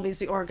going to always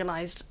be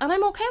organised, and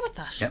I'm okay with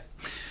that. Yep.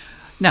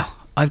 Now,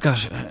 I've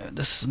got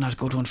this is not a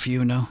good one for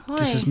you now.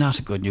 This Why? is not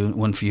a good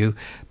one for you,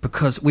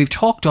 because we've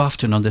talked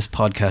often on this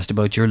podcast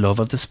about your love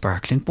of the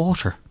sparkling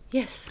water.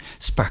 Yes.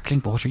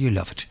 Sparkling water, you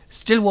love it.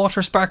 Still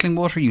water, sparkling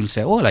water, you'll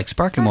say, "Oh, I like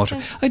sparkling water.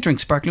 Sparkling. I drink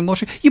sparkling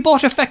water." You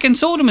bought a feckin'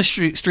 soda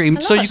stream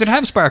love so you it. could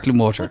have sparkling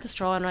water. With the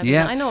straw and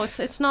Yeah. I know it's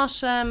not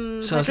So I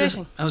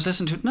hydrating. was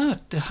listening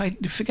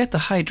to forget the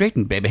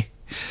hydrating, baby.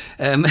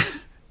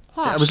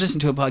 What? I was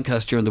listening to a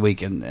podcast during the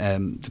week, and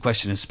the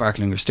question is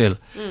sparkling or still,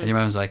 and your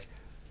man was like,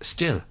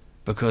 "Still,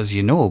 because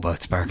you know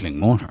about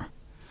sparkling water.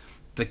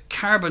 The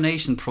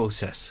carbonation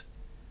process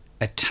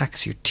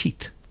attacks your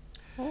teeth,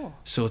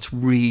 so it's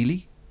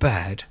really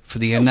bad for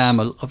the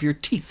enamel of your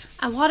teeth."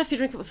 And what if you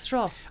drink it with a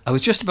straw? I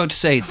was just about to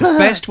say the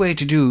best way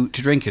to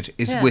drink it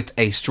is Yeah. with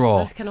a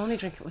straw, I can only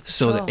drink it with a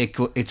so straw.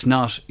 that it's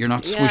not, you're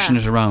not swishing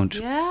it around.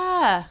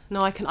 Yeah. No,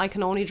 I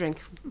can only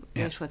drink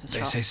Yeah. it with a They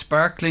straw. say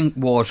sparkling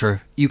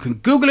water. You can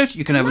Google it.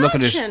 You can have a look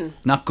at it. Imagine.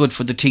 Not good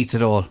for the teeth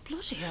at all.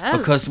 Bloody hell.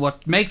 Because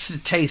what makes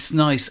it taste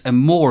nice and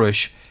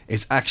moreish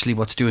is actually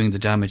what's doing the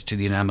damage to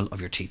the enamel of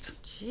your teeth.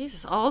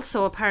 Jesus.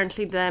 Also,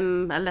 apparently,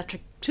 them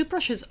electric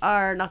toothbrushes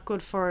are not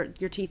good for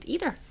your teeth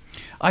either.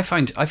 I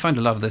find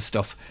a lot of this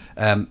stuff.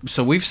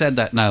 So we've said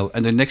that now,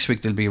 and then next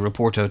week there'll be a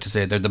report out to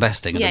say they're the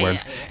best thing in the world.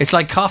 Yeah. It's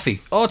like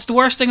coffee. Oh, it's the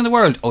worst thing in the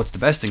world. Oh, it's the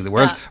best thing in the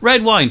world. Yeah.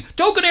 Red wine.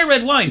 Don't go near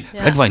red wine.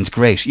 Yeah. Red wine's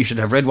great. You should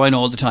have red wine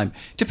all the time.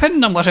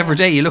 Depending on whatever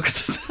day you look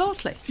at it.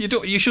 Totally.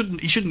 You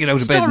shouldn't get out of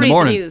Just bed don't in the read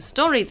morning. the news.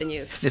 Don't read the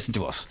news. Listen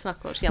to us. It's not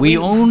good. Yeah, we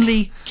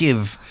only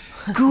give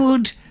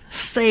good,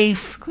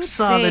 safe,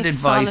 solid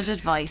advice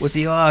with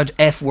the odd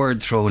F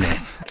word thrown in.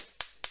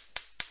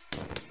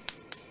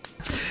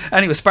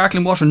 Anyway,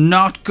 sparkling water,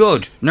 not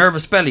good.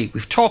 Nervous belly,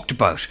 we've talked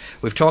about.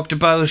 We've talked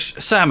about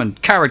salmon,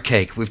 carrot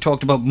cake. We've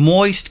talked about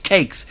moist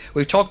cakes.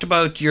 We've talked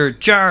about your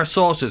jar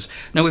sauces.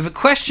 Now, we've a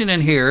question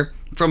in here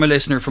from a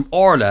listener, from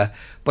Orla,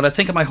 but I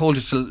think I might hold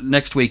it till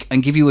next week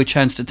and give you a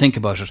chance to think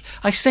about it.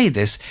 I say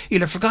this,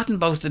 you'll have forgotten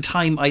about the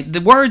time the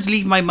words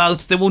leave my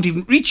mouth, they won't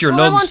even reach your I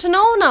lungs. want to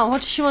know now.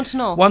 What does she want to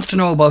know? Wants to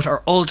know about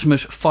our ultimate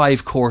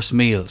 5-course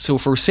meal. So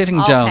if we're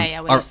sitting down, yeah,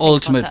 we our need to think about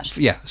ultimate,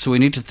 that. so we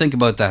need to think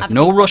about that. Have a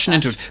No think about rushing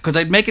into that. it, because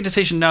I'd make a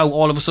decision now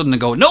all of a sudden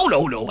and go, no,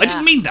 I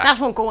didn't mean that. That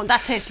won't go, and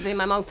that taste will be in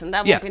my mouth, and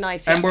that won't be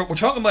nice. And we're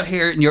talking about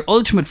here, and your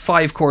ultimate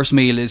 5-course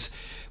meal is,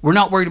 we're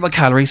not worried about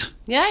calories.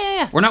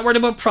 Yeah. We're not worried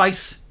about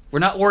price. We're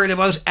not worried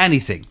about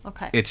anything.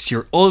 Okay. It's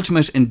your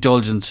ultimate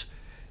indulgence.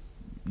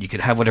 You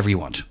can have whatever you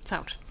want.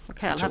 Sound.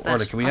 Okay, I'll So, have that.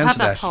 Orla, can we I'll answer have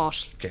that that?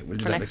 thought. Okay, we'll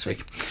do for that next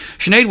week.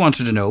 Sinead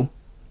wanted to know.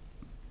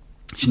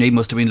 Sinead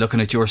must have been looking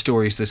at your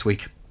stories this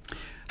week.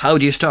 How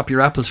do you stop your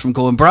apples from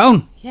going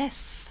brown?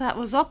 Yes, that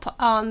was up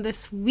on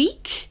this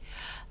week.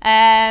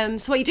 So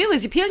what you do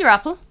is you peel your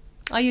apple.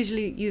 I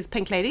usually use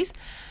Pink Ladies.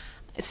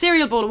 A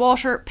cereal bowl of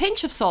water,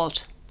 pinch of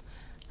salt.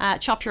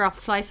 Chop your apple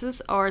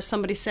slices. Or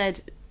somebody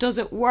said, does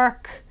it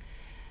work?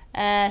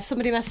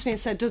 Somebody messaged me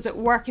and said, does it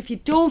work if you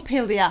don't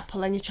peel the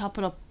apple and you chop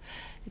it up?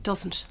 It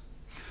doesn't.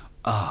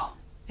 Oh.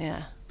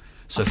 Yeah.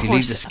 So Of if you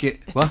leave the course skin...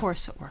 Of What?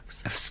 course it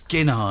works. A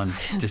skin-on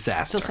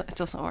disaster. It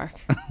doesn't work.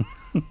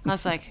 I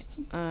was like,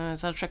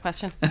 is that a trick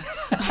question?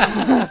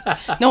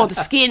 No, the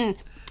skin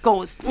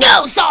goes,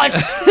 no salt!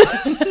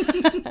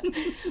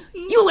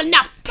 You will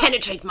not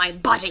penetrate my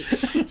body.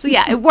 So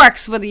yeah, it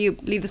works whether you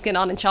leave the skin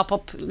on and chop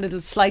up little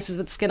slices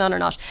with the skin on or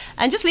not.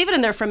 And just leave it in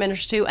there for a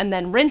minute or two and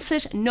then rinse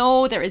it.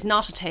 No, there is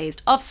not a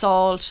taste of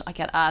salt. I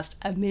get asked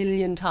a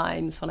million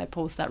times when I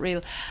post that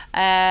reel.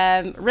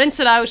 Rinse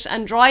it out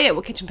and dry it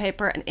with kitchen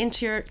paper and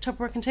into your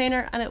Tupperware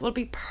container, and it will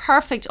be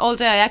perfect all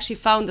day. I actually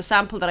found the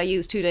sample that I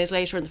used 2 days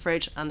later in the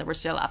fridge, and they were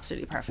still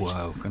absolutely perfect.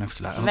 Wow, I'm gonna have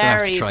to try that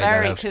Very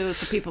out. cool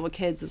for people with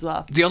kids as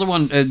well. The other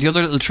one, the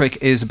other little trick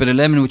is a bit of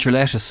lemon with your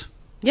lettuce.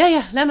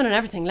 Yeah, lemon and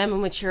everything.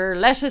 Lemon with your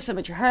lettuce and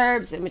with your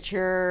herbs and with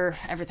your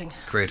everything.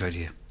 Great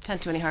idea. Can't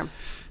do any harm.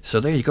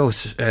 So there you go.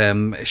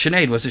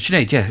 Sinead, was it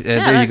Sinead? Yeah,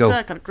 there you go.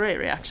 That got a great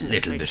reaction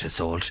this Little week. bit of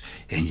salt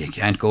and you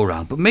can't go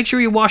wrong. But make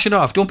sure you wash it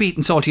off. Don't be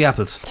eating salty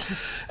apples.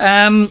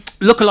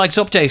 Lookalikes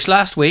update.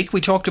 Last week we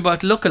talked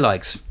about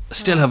lookalikes.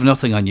 Still have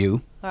nothing on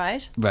you. All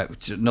right.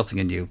 Right, nothing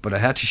on you. But I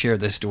had to share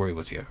this story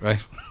with you, right?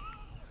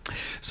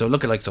 So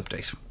lookalikes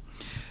update.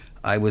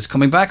 I was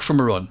coming back from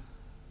a run.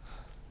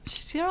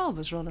 You're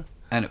always running.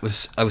 And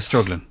I was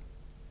struggling.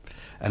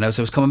 And as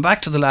I was coming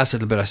back to the last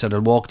little bit, I said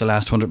I'll walk the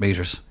last 100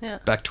 metres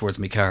back towards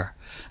my car.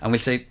 And we'll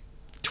say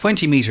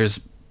 20 metres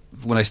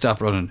when I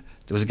stopped running,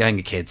 there was a gang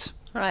of kids.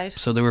 Right.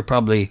 So they were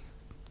probably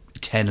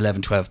 10,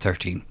 11, 12,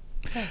 13.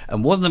 Okay.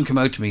 And one of them came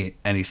out to me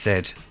and he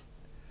said,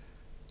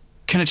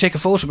 can I take a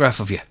photograph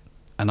of you?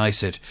 And I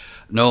said,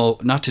 no,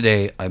 not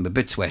today. I'm a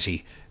bit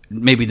sweaty.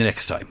 Maybe the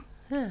next time.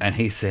 And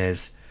he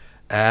says,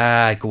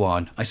 go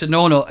on. I said,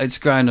 no, it's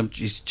grand. I'm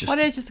just What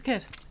age is the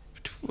kid?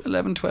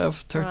 11,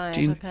 12, 13.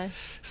 Right, okay.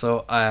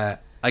 So I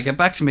get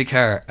back to my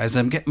car. As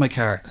I'm getting my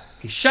car,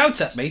 he shouts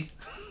at me.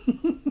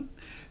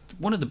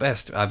 One of the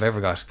best I've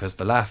ever got, because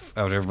the laugh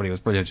out of everybody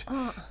was brilliant.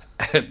 Oh.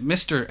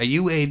 Mister, are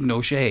you Aidan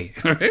O'Shea?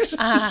 Right?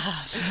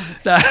 Ah.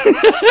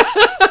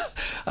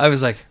 I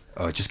was like,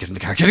 oh, just get in the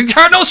car. Get in the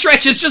car. No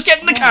stretches. Just get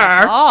in the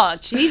car. Oh,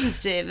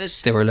 Jesus, David.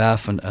 They were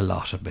laughing a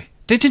lot at me.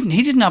 He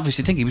didn't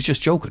obviously think he was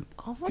just joking.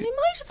 Oh, well, he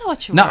might have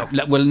thought you No,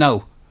 were. well,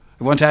 no.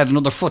 I want to add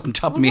another foot on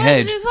top of my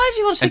head. Why do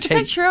you want to and take a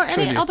picture? try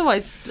to-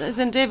 Otherwise, as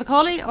in David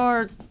Cawley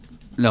or...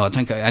 No, I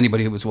think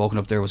anybody who was walking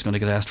up there was going to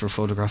get asked for a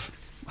photograph.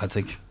 I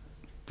think.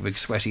 The big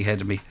sweaty head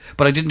of me.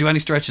 But I didn't do any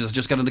stretches. I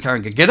just got in the car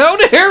and get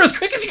out of here as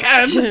quick as you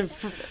can.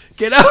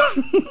 Get out.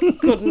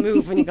 Couldn't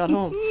move when you got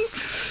home.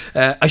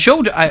 I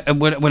showed,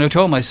 when I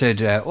told him, I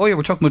said, oh yeah,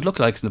 we're talking about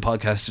lookalikes in the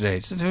podcast today.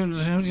 She said,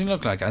 who do you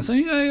look like? I said,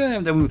 yeah.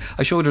 And then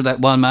I showed her that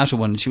Juan Mata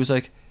one and she was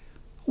like,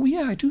 oh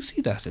yeah, I do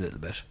see that a little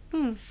bit.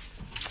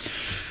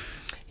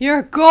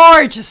 You're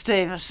gorgeous,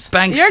 David.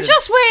 Banks- You're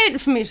just waiting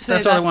for me to say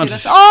That's that. all I wanted. to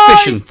you. Oh,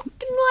 Fishing. you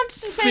fucking wanted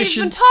to say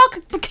Fishing. you've been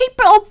talking, but keep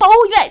it up.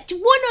 Oh, yeah.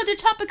 One other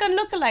topic on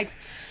lookalikes.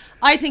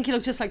 I think you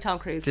look just like Tom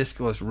Cruise. This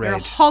goes You're red.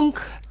 a hunk.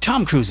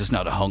 Tom Cruise is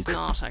not a hunk. It's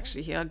not,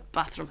 actually. He had a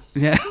bathroom.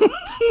 Yeah.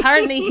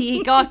 Apparently,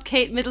 he got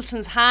Kate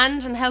Middleton's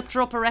hand and helped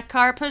her up a red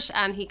carpet,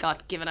 and he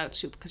got given out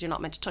to because you're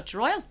not meant to touch a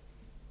royal.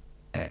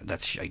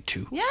 That's shite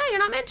too. Yeah, you're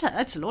not meant to.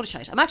 That's a load of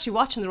shite. I'm actually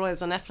watching the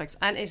Royals on Netflix,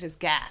 and it is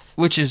gas.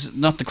 Which is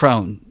not The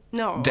Crown.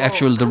 No. The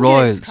actual, the I'm getting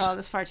Royals. to the call,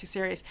 that's far too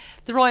serious.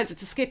 The Royals,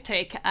 it's a skit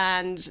take,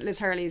 and Liz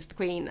Hurley's the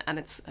Queen, and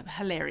it's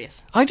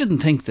hilarious. I didn't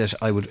think that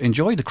I would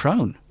enjoy The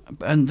Crown.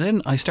 And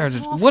then I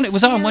started, awful when it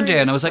was on one day,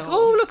 and I was like, serious,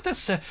 though. oh, look,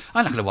 that's, I'm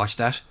not going to watch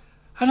that.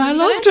 And I You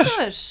got loved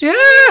into it. it? Yeah.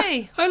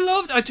 Really?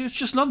 I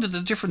just loved it, the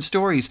different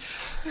stories.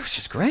 It was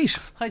just great.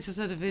 I just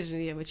had a vision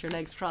of you with your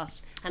legs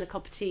crossed and a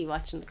cup of tea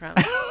watching The Crown.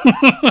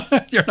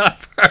 You're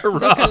not far wrong.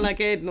 Looking like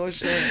Aidan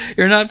O'Shea.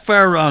 You're not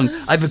far wrong.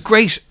 I have a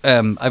great, I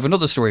have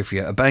another story for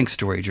you, a bank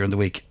story during the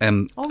week.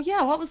 Oh,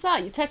 yeah, what was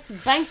that? You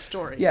texted bank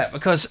story. Yeah,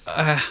 because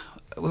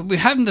we're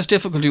having this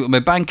difficulty with my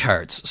bank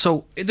cards.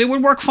 So they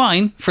would work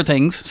fine for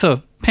things.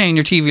 So paying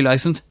your TV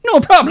license,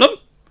 no problem.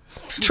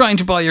 Trying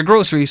to buy your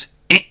groceries,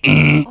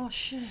 Oh,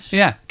 shit.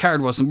 yeah,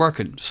 card wasn't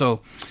working. So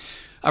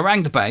I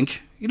rang the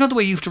bank. You know the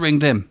way you have to ring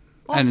them?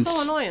 Oh,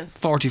 so annoying.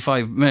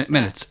 45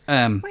 minutes.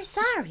 We're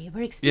sorry,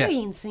 we're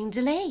experiencing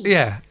delays.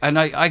 Yeah, and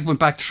I went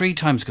back 3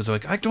 times because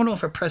I don't know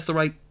if I pressed the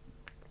right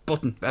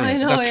button. I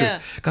know,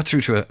 got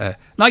through to a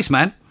nice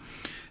man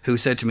who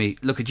said to me,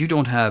 look, you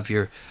don't have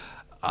your...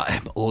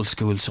 I'm old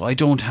school, so I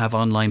don't have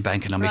online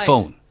banking on my Right.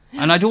 phone.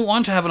 And I don't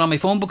want to have it on my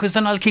phone because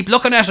then I'll keep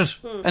looking at it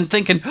and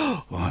thinking,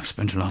 oh, I've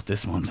spent a lot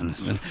this month.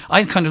 And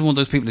I'm kind of one of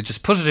those people that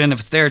just put it in.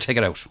 If it's there, take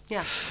it out.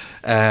 Yeah.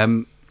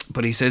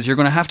 But he says, you're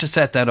going to have to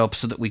set that up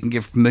so that we can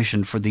give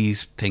permission for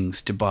these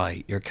things to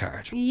buy your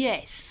card.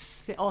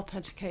 Yes, the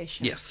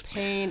authentication. Yes.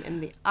 Pain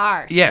in the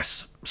arse.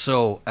 Yes.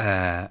 So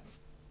I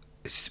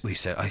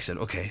said,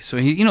 okay. So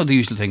you know the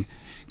usual thing.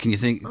 Can you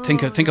think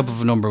up of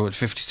a number with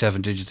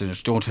 57 digits in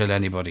it? Don't tell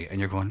anybody. And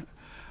you're going,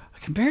 I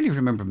can barely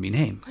remember my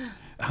name.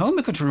 How am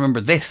I going to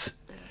remember this?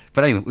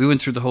 But anyway, we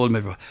went through the whole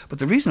middle. But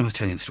the reason I was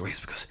telling you the story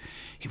is because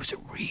he was a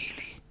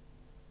really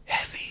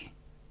heavy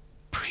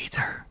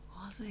breather.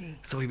 Was he?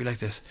 So he'd be like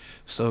this.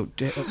 So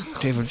Dave,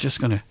 we're just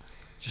gonna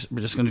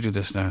do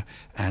this now,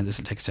 and this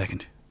will take a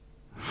second.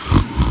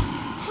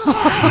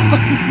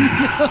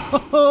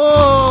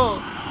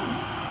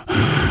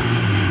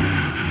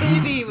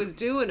 Maybe he was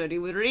doing it. He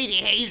would really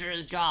hate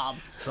his job.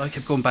 So I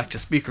kept going back to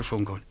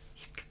speakerphone, going,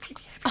 he's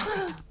completely heavy.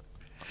 Oh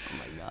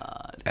my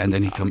god. And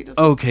then he come, doesn't-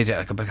 okay, Dad,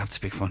 I go back up to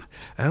speakerphone.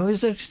 Oh,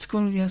 is that it's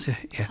going? Yes,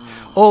 yeah.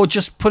 Oh,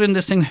 just put in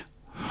this thing. So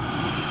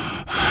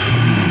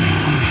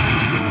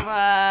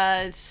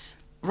bad.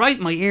 Right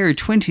in my ear,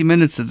 20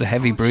 minutes of the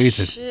heavy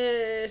breathing.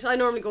 Shit. I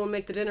normally go and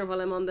make the dinner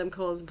while I'm on them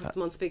calls and put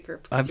them on speaker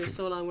because you're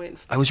so long waiting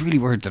for them. I was really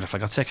worried that if I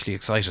got sexually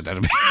excited,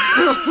 that'd be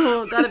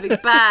Oh, that'd be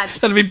bad.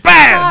 that'd be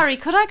bad. Sorry,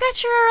 could I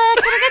get your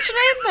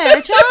name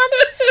there, John?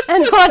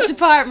 And what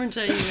department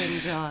are you in,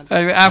 John?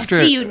 After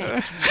See you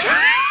next week.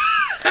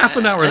 half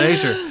an hour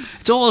later,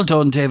 it's all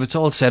done, Dave. It's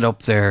all set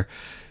up there.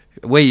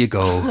 Away you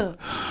go.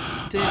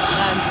 David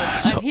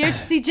Landry. I'm here to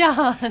see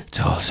John. It's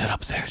all set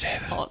up there,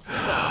 David. Oh,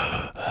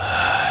 stop.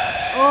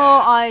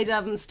 Oh, I'd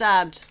have him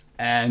stabbed.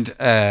 And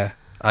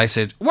I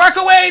said, work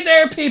away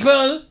there,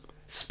 people.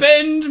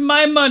 Spend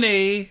my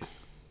money.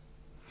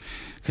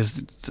 Because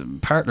the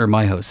partner in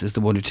my house is the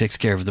one who takes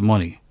care of the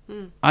money.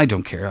 I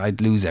don't care. I'd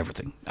lose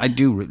everything. I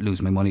do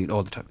lose my money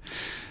all the time.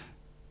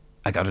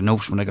 I got a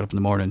note when I got up in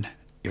the morning.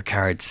 Your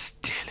card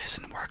still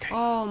isn't working.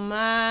 Oh,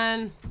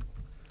 man.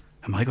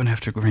 Am I going to have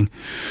to ring?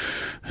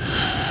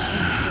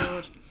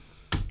 God.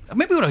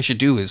 Maybe what I should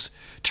do is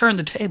turn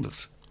the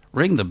tables,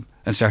 ring them,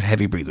 and start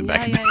heavy breathing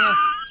back. Yeah.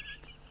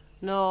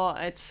 No,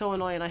 it's so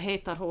annoying. I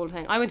hate that whole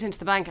thing. I went into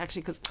the bank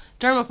actually because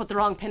Dermot put the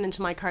wrong pin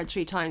into my card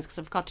 3 times because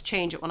I forgot to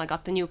change it when I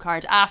got the new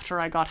card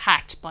after I got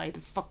hacked by the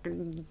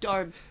fucking...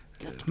 How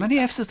many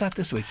F's is that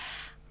this week?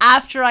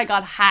 After I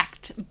got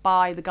hacked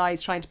by the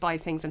guys trying to buy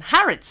things in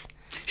Harrods.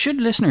 Should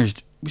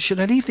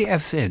I leave the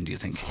F's in, do you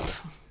think?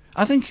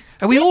 I think,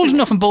 are we old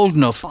enough and bold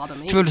enough Bother to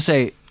me. be able to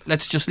say,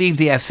 let's just leave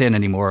the F's in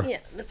anymore? Yeah,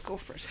 let's go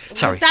for it.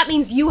 Sorry. That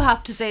means you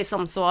have to say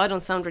something so I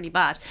don't sound really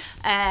bad.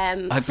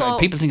 So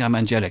People think I'm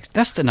angelic.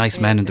 That's the nice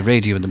man in the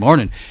radio in the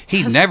morning.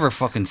 He'd never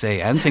fucking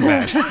say anything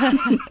bad.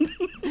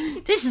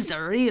 this is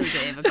the real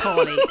David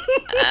Cawley.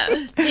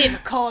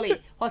 David Cawley.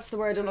 What's the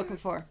word I'm looking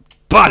for?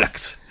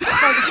 Bollocks!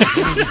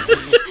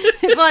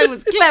 If I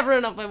was clever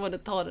enough, I would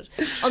have thought it.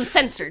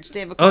 Uncensored,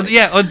 David Oh, Cawley.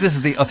 yeah, this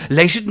is the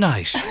late at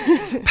night,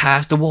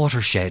 past the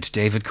watershed,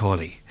 David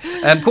Cawley.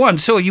 Go on,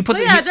 so you put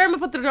So yeah,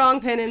 Dermot put the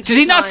wrong pin in. Did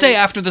he not say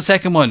after the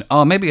second one,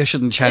 oh, maybe I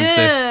shouldn't chance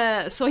this?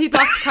 Yeah, so he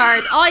blocked the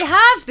card. I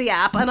have the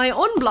app and I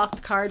unblocked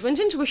the card, went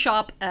into a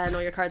shop, no,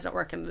 your card's not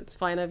working, it's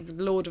fine, I have a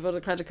load of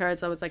other credit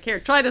cards. I was like, here,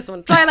 try this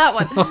one, try that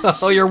one.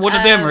 Oh, you're one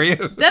of them, are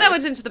you? Then I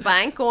went into the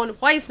bank going,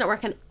 why is it not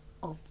working?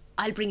 Oh,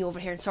 I'll bring you over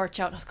here and sort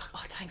you out. And I was going,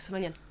 oh, thanks a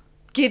million.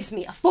 Gives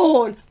me a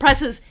phone,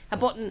 presses a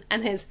button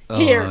and his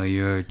here. Oh,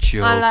 you're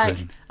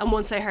joking. And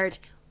once I heard,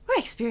 we're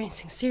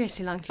experiencing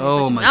seriously long delays. Oh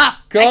I just my went,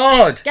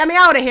 God. get me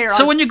out of here.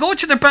 So when you go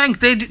to the bank,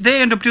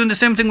 they end up doing the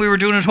same thing we were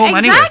doing at home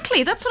anyway.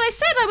 Exactly, that's what I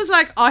said. I was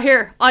like, oh,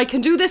 here, I can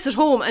do this at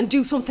home and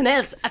do something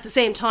else at the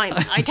same time.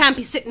 I can't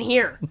be sitting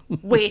here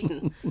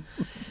waiting.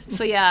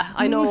 So yeah,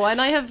 I know, and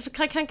I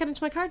can't get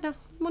into my card now.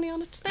 Money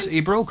on it to spend. So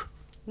you broke.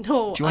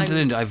 No, Do you want it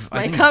in? my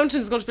I think accountant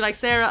is going to be like,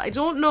 Sarah, I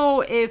don't know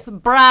if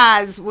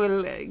Braz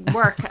will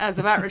work as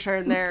a VAT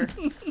return there.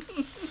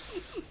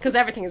 Because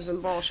everything has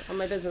been bought on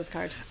my business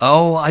card.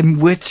 Oh, I'm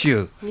with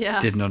you. Yeah.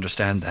 Didn't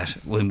understand that.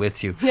 I'm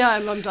with you. Yeah,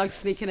 I'm like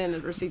sneaking in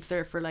and receipts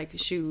there for like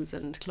shoes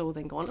and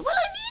clothing going, well,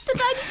 I need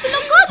that. I need to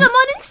look good. I'm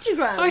on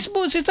Instagram. I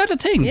suppose, is that a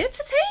thing?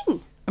 It's a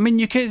thing. I mean,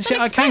 you can. It's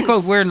an I can't go out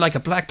expense. wearing like a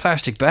black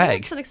plastic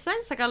bag. It's an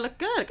expense. I gotta look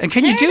good. And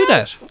can you do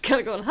that?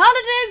 Gotta go on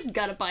holidays.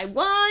 Gotta buy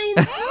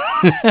wine.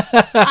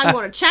 I'm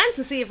going to chance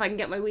to see if I can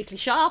get my weekly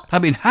shop. I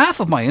mean, half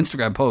of my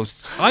Instagram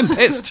posts, I'm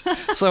pissed.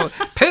 So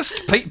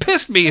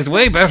pissed me is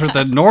way better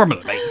than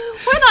normally.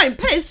 When I'm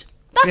pissed,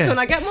 that's Yeah. when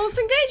I get most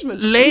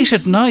engagement. Late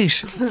at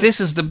night,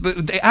 this is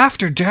the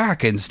after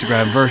dark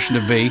Instagram version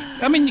of me.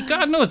 I mean,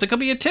 God knows, there could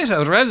be a tit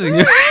out or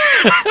anything.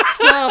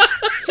 Stop.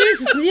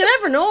 Jesus, you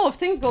never know if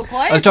things go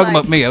quiet. I was talking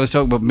like. about me. I was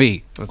talking about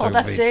me.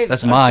 that's Dave.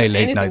 That's my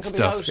Anything late night could be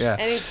stuff. out. Yeah,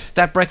 Any-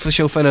 that breakfast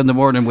show fella in the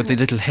morning with the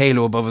little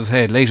halo above his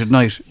head, late at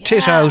night,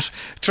 tit Yeah. out,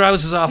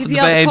 trousers off He'd in be the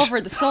on bed, the cover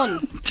of The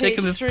Sun. taking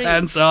page his 3.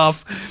 pants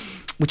off.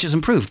 Which is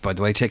improved, by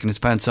the way, taking his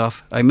pants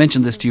off. I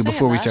mentioned this to you saying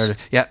before we that. started.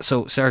 Yeah,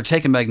 so started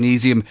taking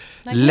magnesium.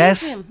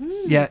 Magnesium,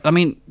 Yeah, I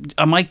mean,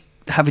 I might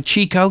have a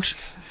cheek out.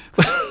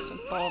 Bob,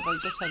 I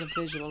just had a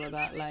visual of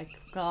that. Like,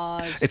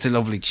 God. It's a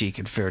lovely cheek,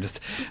 in fairness,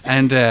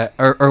 and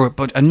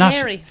but not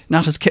Hairy.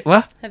 not as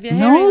what? Have you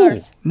hairy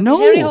holes? No,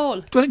 Hairy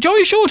hole? Do you want me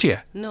to show it to you?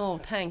 No,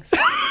 thanks.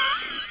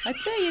 I'd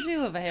say you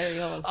do have a hairy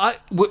hole.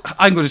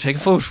 I'm going to take a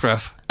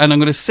photograph and I'm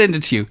going to send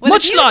it to you. Well,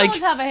 much if you like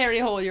don't have a hairy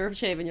hole, you're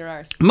shaving your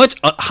arse.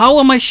 how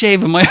am I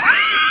shaving my?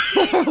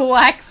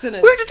 Waxing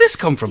it. Where did this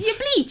come from? Do you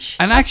bleach?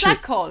 And What's actually-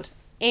 that called?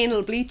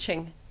 Anal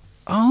bleaching.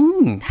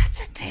 Oh,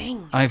 That's a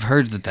thing. I've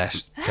heard that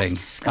thing.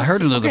 Disgusting. I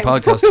heard another Okay,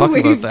 podcast talking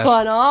about We've that.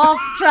 gone off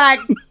track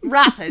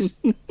rapid.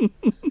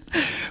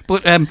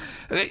 But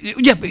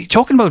yeah, but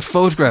talking about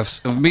photographs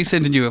of me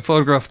sending you a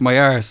photograph of my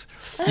arse.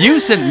 You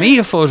sent me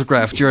a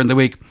photograph during the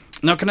week.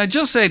 Now, can I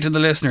just say to the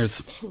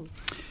listeners,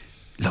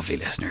 lovely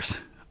listeners,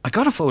 I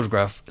got a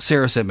photograph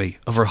Sarah sent me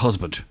of her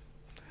husband,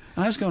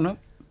 and I was going, oh,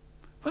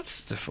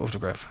 what's the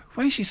photograph?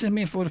 Why did she send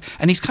me a photo?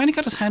 And he's kind of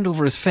got his hand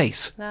over his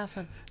face.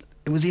 Laughing.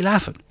 Was he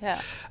laughing?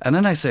 Yeah. And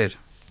then I said,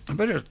 I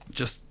better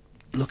just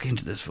look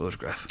into this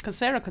photograph. Because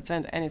Sarah could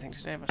send anything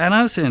to David. And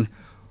I was saying,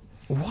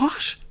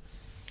 what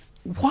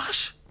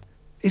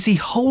is he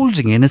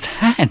holding in his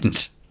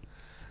hand?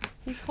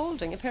 He's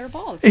holding a pair of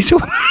balls.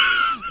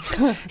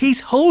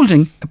 He's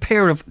holding a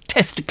pair of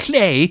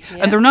testiculae,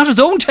 Yeah. and they're not his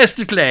own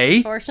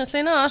testiculae.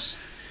 Fortunately not.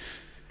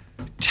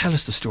 Tell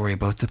us the story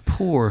about the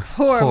poor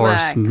Poor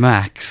horse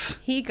Max.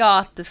 He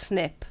got the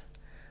snip.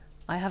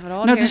 I have it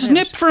all Now, here. the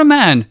snip for a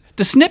man.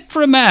 The snip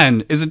for a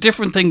man is a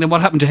different thing than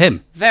what happened to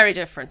him. Very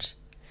different.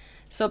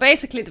 So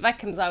basically, the vet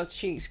comes out.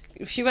 She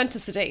went to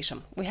sedate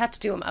him. We had to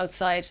do him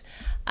outside,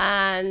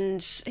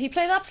 and he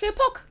played absolute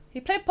puck. He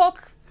played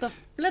puck. The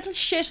little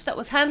shit that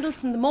was handled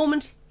from the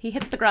moment he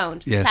hit the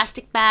ground. Yes.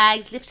 Plastic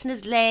bags, lifting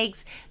his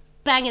legs,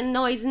 banging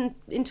noise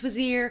into his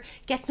ear,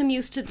 getting him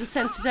used to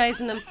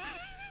desensitizing him.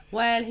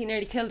 Well, he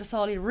nearly killed us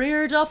all. He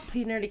reared up.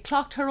 He nearly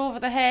clocked her over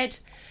the head.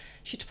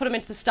 She had to put him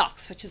into the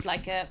stocks, which is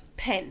like a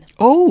pen.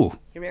 Oh,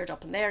 He reared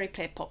up in there. He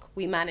played puck.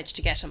 We managed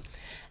to get him.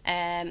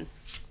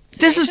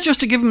 this is sedated. just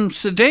to give him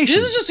sedation.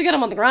 This is just to get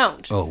him on the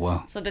ground. Oh,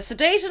 wow. So they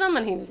sedated him,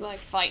 and he was like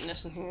fighting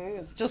it, and he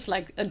was just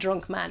like a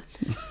drunk man.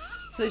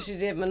 So she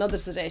gave him another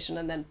sedation,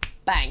 and then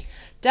bang,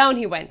 down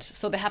he went.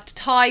 So they have to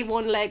tie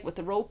one leg with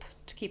the rope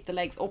to keep the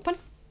legs open.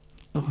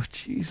 Oh,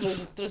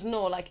 Jesus. There's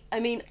no like, I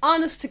mean,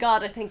 honest to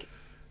God, I think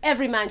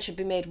every man should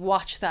be made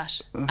watch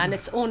that, and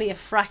it's only a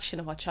fraction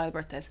of what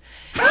childbirth is.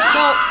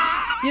 So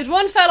you had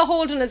one fella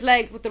holding his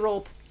leg with the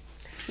rope.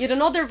 You had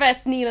another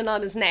vet kneeling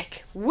on his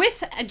neck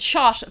with a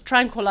shot of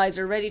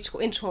tranquilizer ready to go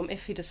into him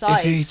if he decides.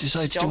 If he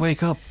decides to jump.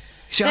 wake up.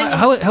 See, Then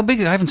how big?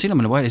 I haven't seen him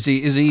in a while. Is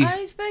he?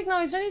 He's big. No,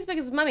 he's not as big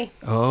as his mummy.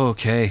 Oh,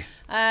 okay.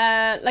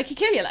 Like he'd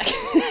kill you, like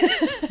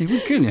He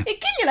would kill you.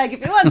 he'd kill you, like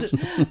if you wanted.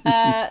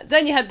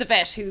 Then you had the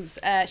vet, who's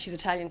she's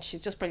Italian.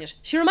 She's just brilliant.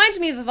 She reminded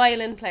me of a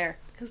violin player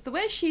because the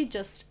way she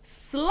just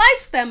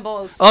sliced them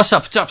balls. Oh,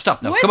 stop!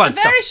 No, With come on, a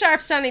stop. very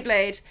sharp Stanley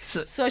blade.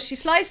 So- So she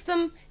sliced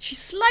them. She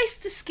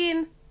sliced the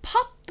skin,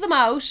 popped them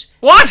out.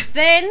 What?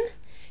 Then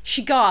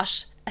she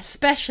got a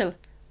special.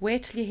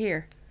 Wait till you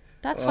hear.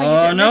 That's why you Oh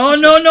didn't no, listen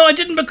to no, it. no! I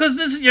didn't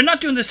because you're not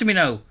doing this to me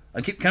now.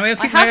 Can I keep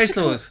my have eyes to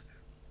closed?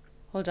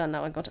 Hold on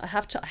now. I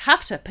have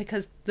to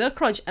because the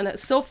crunch, and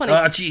it's so funny.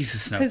 Oh,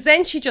 Jesus, no. Because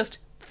then she just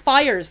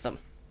fires them,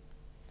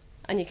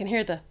 and you can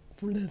hear the.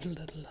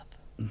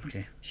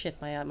 Okay.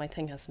 Shit, my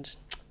thing hasn't.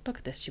 Look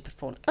at this stupid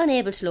phone.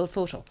 Unable to load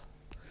photo.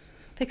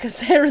 Because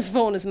Sarah's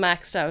phone is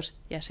maxed out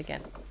yet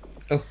again.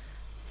 Oh,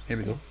 here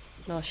we go.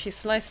 No, she's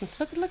slicing.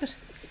 Look at.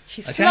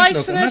 She's I can't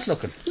look, slicing I'm it. not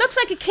looking. Looks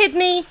like a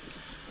kidney.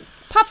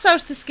 Pops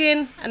out the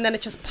skin, and then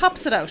it just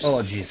pops it out.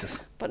 Oh, Jesus.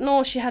 But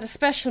no, she had a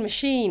special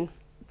machine.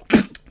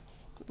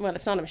 Well,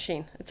 it's not a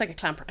machine. It's like a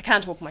clamper. I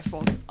can't open my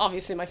phone.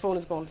 Obviously, my phone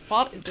is going,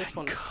 what is this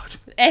one? God.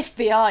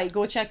 FBI,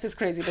 go check this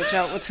crazy bitch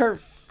out with her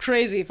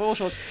crazy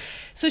photos.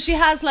 So she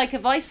has like a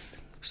vice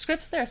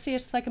scripts there. See,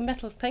 it's like a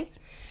metal thing.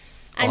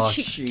 And Oh,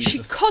 she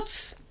Jesus.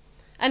 cuts,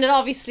 and it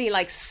obviously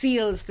like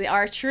seals the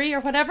artery or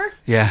whatever.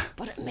 Yeah.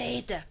 But it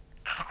made the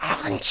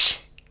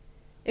crunch.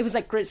 It was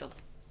like grizzle.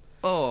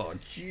 Oh,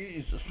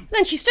 Jesus.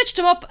 Then she stitched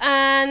him up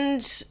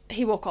and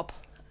he woke up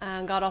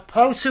and got up.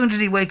 How soon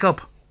did he wake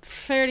up?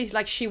 Fairly,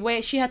 like she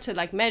had to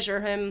like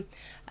measure him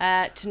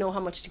to know how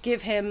much to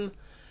give him.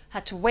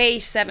 Had to wait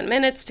 7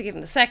 minutes to give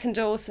him the second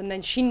dose, and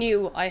then she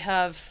knew I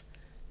have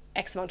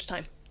X amount of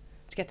time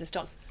to get this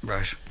done.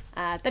 Right.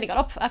 Then he got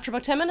up after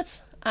about 10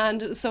 minutes,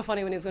 and it was so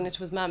funny when he was going into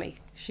his mammy.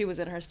 She was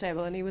in her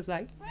stable, and he was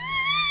like,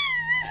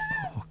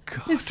 Oh,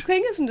 God. his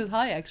thing isn't as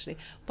high actually,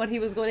 but he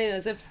was going in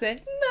as if to say,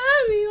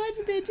 Mommy, what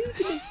did they do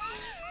to me?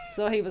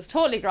 So he was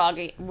totally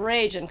groggy,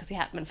 raging because he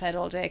hadn't been fed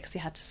all day because he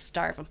had to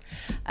starve him.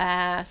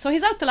 So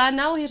he's out the land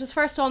now. He had his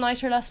first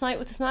all-nighter last night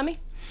with his mammy.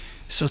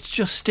 So it's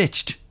just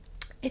stitched.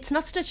 It's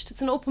not stitched,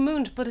 it's an open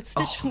wound, but it's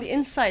stitched from the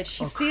inside.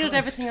 She sealed Christ.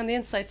 everything on the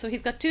inside, so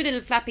he's got 2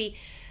 little flappy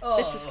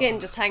bits of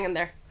skin just hanging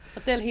there.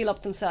 But they'll heal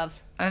up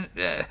themselves. And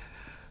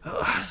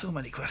so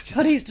many questions.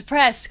 But he's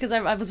depressed because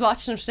I was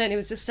watching him today and he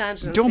was just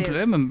standing in the Don't field.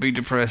 blame him. Be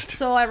depressed.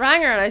 So I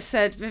rang her and I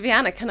said,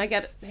 Viviana, can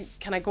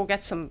I go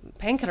get some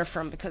painkiller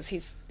for him because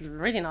he's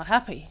really not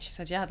happy? She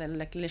said, yeah, they'll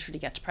like literally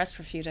get depressed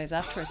for a few days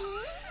afterwards.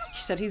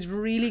 She said he's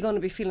really going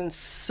to be feeling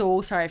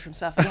so sorry for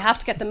himself. And you have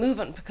to get them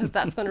moving because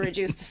that's going to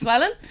reduce the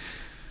swelling.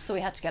 So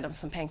we had to get him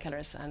some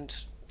painkillers and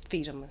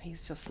feed him. And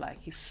he's just like,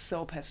 he's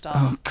so pissed off.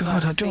 Oh,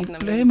 God, I don't feeding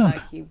blame He's him.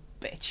 like, you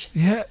bitch.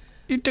 Yeah.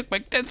 You took my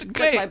dancing Took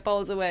clay. my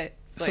balls away.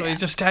 So yeah. he's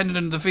just standing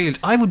in the field.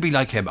 I would be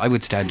like him. I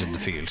would stand in the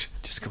field.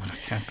 Just going, I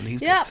can't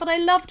believe Yeah, this. but I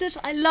loved it.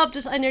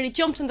 I nearly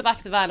jumped in the back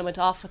of the van and went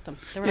off with them.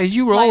 They were Yeah, like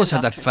you flying always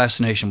had that doctors.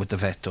 fascination with the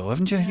vet, though,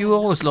 haven't you? You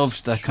always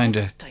loved that kind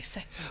of. Just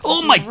dissecting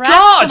Oh bloody my rats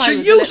God! when I So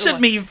was a you little sent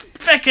one. me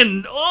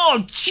feckin'.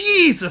 Oh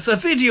Jesus! A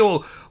video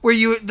where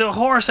the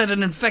horse had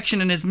an infection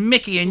in his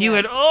Mickey, and you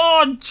had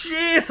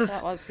Jesus.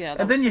 That was, yeah,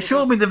 that And then was you pretty showed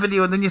good. me the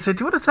video, and then you said,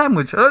 "Do you want a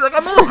sandwich?" And I was like,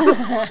 "I'm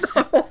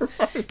all."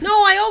 No,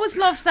 I always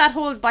loved that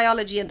whole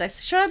biology and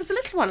dissect. Sure, I was a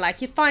little one. Like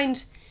if you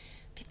found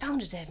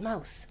a dead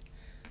mouse,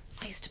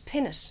 I used to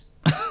pin it.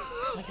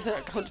 Like I said,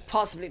 I could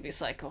possibly be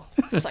psychopath.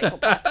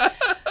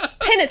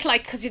 Pin it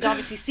like because you'd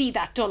obviously see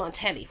that done on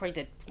telly where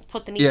they'd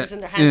put the needles Yeah,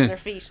 in their hands yeah. and their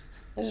feet.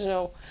 I don't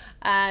know.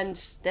 And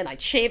then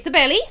I'd shave the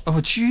belly. Oh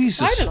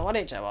Jesus! I don't know what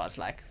age I was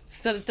like.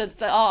 Still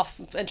off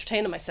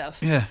entertaining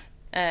myself. Yeah.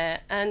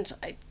 And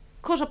I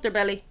cut up their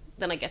belly.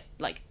 Then I get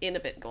like in a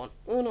bit going,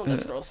 oh no,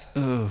 that's gross.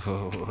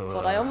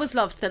 But I always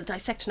loved the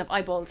dissection of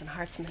eyeballs and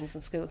hearts and things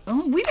in school.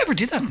 Oh, we never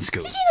did that in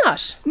school. Did you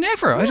not?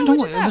 Never. I No, don't know.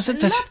 we did that. Was I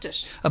it that loved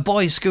it. a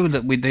boys' school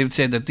that they would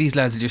say that these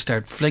lads would just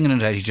start flinging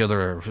it at each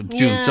other or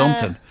doing Yeah.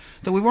 something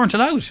that we weren't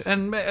allowed.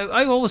 And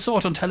I always saw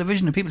it on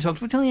television and people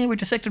talked, "Well, yeah, we're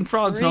dissecting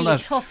frogs and all Really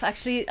that." tough.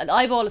 Actually, an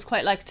eyeball is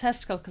quite like a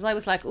testicle because I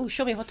was like, oh,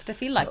 show me what do they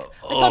feel like.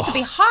 I thought they'd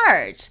be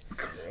hard,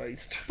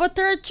 Christ. but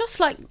they're just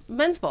like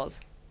men's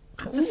balls.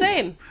 It's the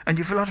same. And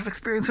you've a lot of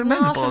experience with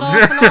men's Not balls.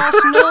 an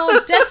awful lot.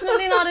 No,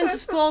 definitely not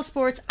into ball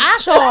sports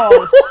at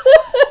all.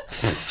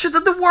 Sure,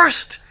 they're the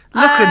worst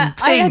looking I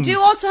things. do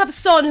also have a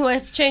son who I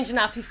had to change a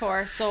nappy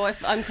for, so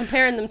if I'm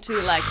comparing them to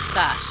like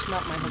that,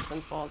 not my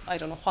husband's balls, I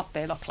don't know what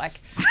they look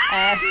like.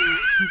 I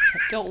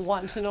don't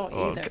want to know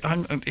either.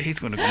 He's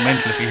going to go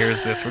mental if he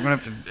hears this. We're going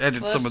to have to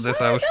edit some of this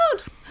Oh my out.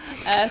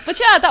 God.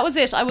 But yeah, that was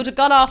it. I would have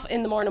gone off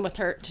in the morning with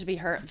her to be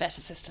her vet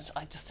assistant.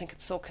 I just think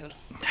it's so cool.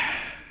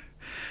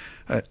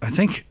 I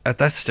think at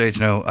that stage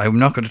now, I'm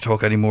not going to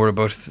talk any more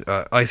about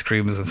ice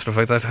creams and stuff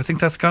like that. I think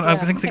that's gone. I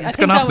think it's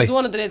gone that off was me.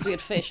 one of the days we had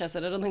fish. I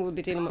said, I don't think we'll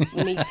be dealing with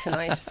meat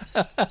tonight.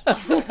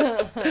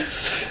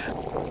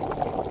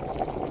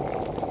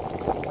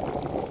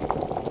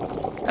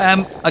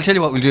 I'll tell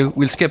you what we'll do.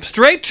 We'll skip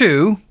straight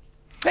to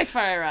Quick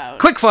fire round.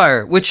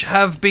 Quickfire, which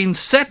have been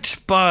set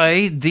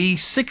by the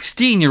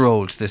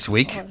 16-year-old this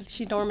week. Well,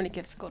 she normally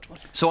gives a good one.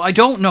 So I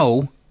don't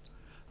know.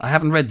 I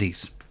haven't read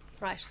these,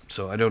 Right.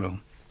 so I don't know.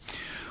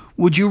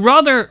 Would you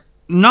rather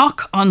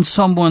knock on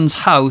someone's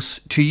house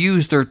to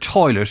use their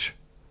toilet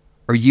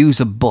or use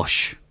a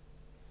bush?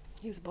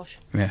 Use a bush.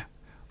 Yeah.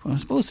 Well, I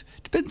suppose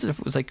it depends if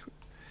it was like,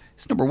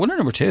 it's number one or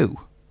number two.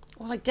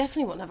 Well, I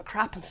definitely wouldn't have a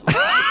crap in someone's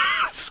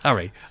house.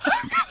 Sorry.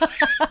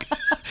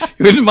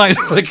 You wouldn't mind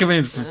if I come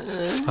in for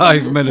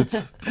 5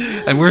 minutes.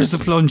 And where's the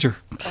plunger?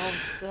 Oh,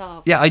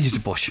 stop. Yeah, I'd use a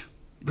bush.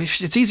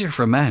 It's easier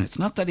for a man. It's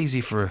not that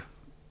easy for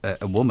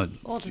a woman.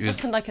 Oh, there's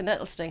nothing like a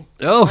nettle sting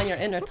Oh. on your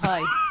inner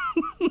thigh.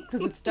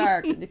 Because it's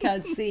dark and you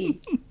can't see.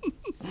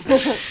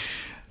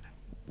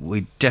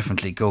 We'd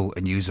definitely go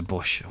and use a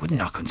bush. I wouldn't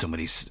knock on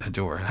somebody's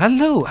door.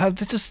 Hello,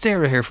 this is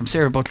Sarah here from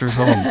Sarah Butler's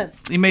home.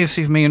 You may have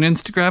seen me on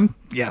Instagram.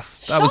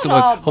 Yes, that was the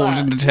one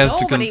holding the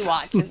testicles. Nobody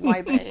watches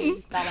my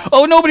page.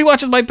 Oh, nobody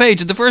watches my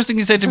page. And the first thing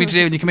you said to me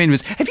today when you came in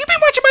was, "Have you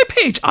been watching my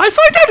page? I'll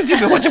find out if you've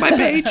been watching my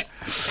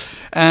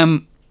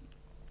page."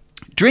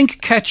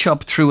 Drink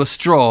ketchup through a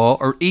straw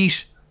or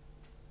eat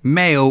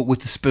mayo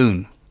with a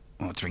spoon.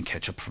 Oh, drink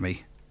ketchup for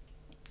me.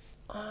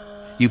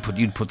 You'd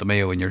put the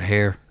mayo in your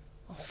hair.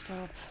 Oh,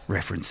 stop.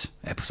 Reference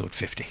episode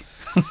 50.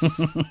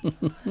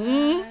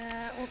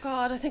 Oh,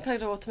 God, I think I'd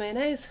go with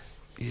mayonnaise.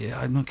 Yeah,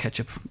 I'm not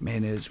ketchup,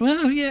 mayonnaise.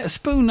 Well, yeah, a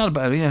spoon, not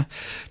bad, yeah.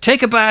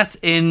 Take a bath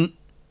in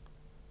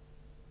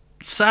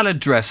salad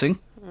dressing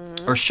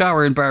or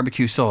shower in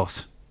barbecue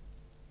sauce.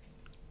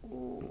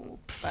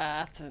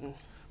 Bath and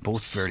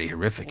Both fairly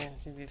horrific. yeah,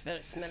 it'd be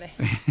very smelly.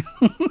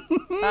 Bath,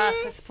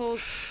 I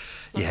suppose.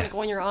 Not Yeah. gonna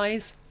go in your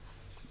eyes.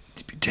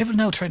 Devil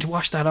now trying to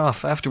wash that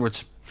off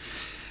afterwards.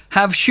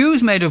 Have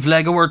shoes made of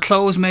Lego or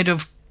clothes made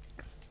of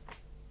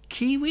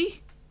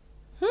kiwi?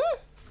 I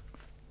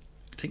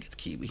think it's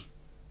kiwi.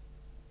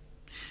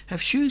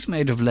 Have shoes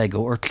made of Lego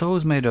or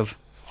clothes made of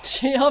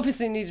She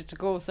obviously needed to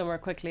go somewhere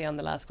quickly on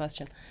the last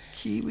question.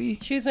 kiwi?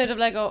 Shoes made of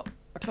Lego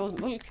or clothes?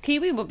 Well,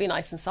 kiwi would be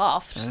nice and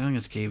soft. I think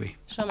it's kiwi.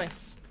 Show me.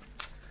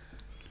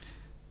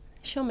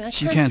 Show me. I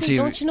She can't, can't see. see.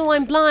 Don't you know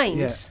I'm blind?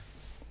 Yeah.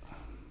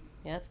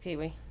 Yeah, it's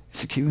kiwi.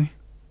 Is it kiwi?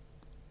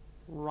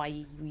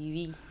 Right.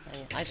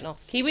 I don't know.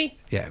 Kiwi?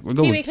 Yeah, we're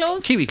going. Kiwi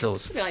clothes? Kiwi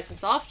clothes. It'd be nice and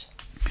soft.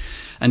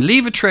 And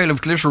leave a trail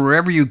of glitter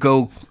wherever you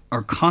go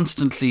or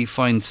constantly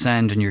find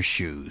sand in your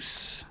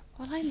shoes.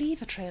 Well, I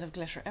leave a trail of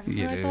glitter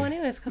everywhere You I do. go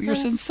anyways because You're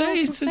I'm so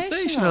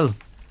sensational. It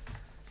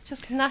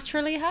just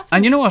naturally happens.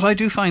 And you know what? I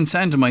do find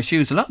sand in my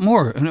shoes a lot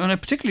more. And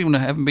particularly when I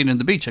haven't been in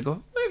the beach, I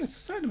go, wait, there's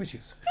sand in my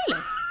shoes.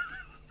 Really?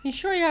 You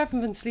sure you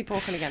haven't been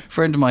sleepwalking again? A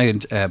friend of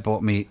mine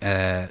bought me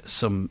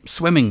some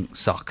swimming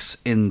socks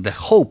in the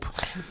hope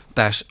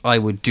that I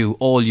would do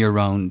all year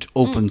round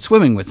open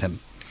swimming with him.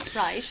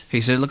 Right.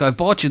 He said, look, I've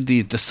bought you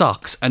the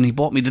socks, and he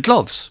bought me the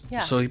gloves. Yeah.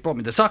 So he brought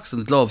me the socks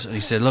and the gloves, and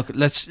he said, look,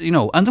 let's,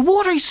 and the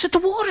water, he said, the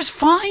water's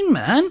fine,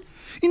 man.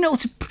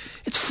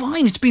 It's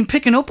fine. It's been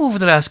picking up over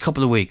the last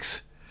couple of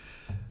weeks.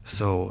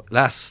 So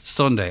last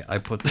Sunday, I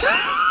put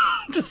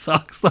the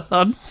socks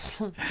on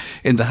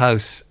in the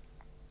house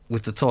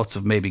with the thoughts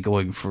of maybe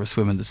going for a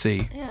swim in the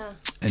sea. Yeah.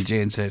 And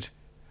Jane said,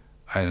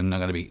 I'm not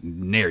going to be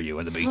near you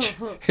on the beach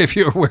if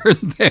you're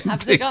wearing them.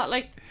 Have they got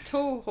like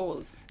toe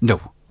holes?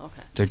 No.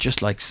 Okay. They're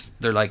just like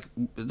they're like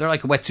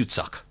a wetsuit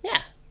sock.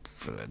 Yeah.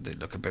 They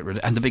look a bit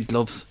and the big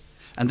gloves.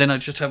 And then I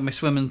just have my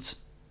swimmings.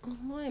 Oh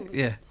my.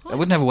 Yeah. What? I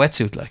wouldn't have a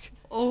wetsuit like.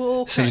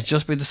 Oh, okay. So it'd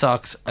just be the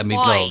socks and my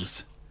Why?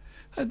 gloves.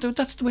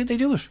 That's the way they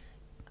do it.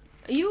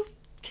 Are you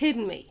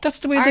kidding me? That's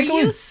the way Are they go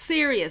you in.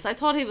 serious? I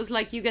thought he was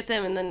like, you get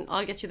them and then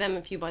I'll get you them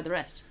if you buy the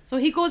rest. So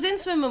he goes in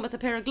swimming with a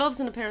pair of gloves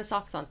and a pair of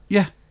socks on.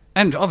 Yeah.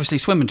 And obviously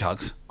swimming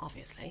togs.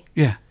 Obviously.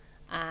 Yeah.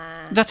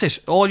 That's it.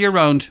 All year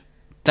round.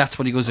 That's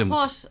what he goes in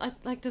with.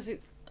 What? Does he...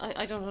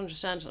 I don't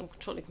understand. I'm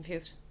totally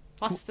confused.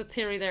 What's the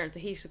theory there? The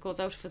heat that goes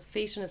out of his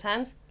feet and his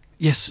hands?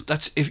 Yes,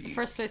 that's if.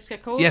 First place to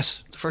get cold?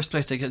 Yes, the first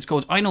place they get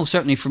cold. I know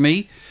certainly for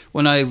me,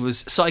 when I was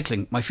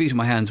cycling, my feet and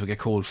my hands would get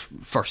cold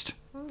first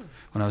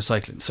when I was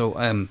cycling. So,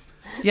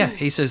 yeah,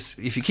 he says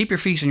if you keep your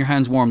feet and your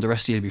hands warm, the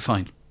rest of you will be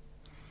fine.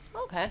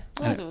 Okay.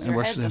 Well, it was it your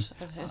works head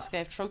for that it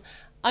escaped from.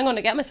 I'm going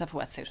to get myself a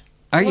wetsuit.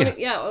 Are you?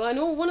 Yeah, well, I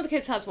know one of the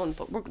kids has one,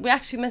 but we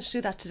actually meant to do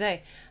that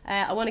today.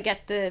 I want to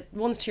get the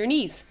ones to your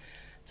knees.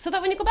 So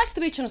that when you go back to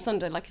the beach on a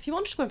Sunday, like if you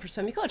wanted to go in for a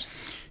swim, you could.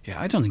 Yeah,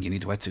 I don't think you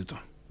need a wetsuit though.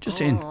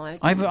 Just Oh, in. I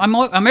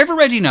I'm ever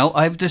ready now.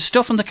 I have the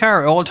stuff in the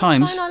car at all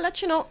times, Fine, I'll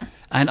let you know.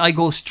 and I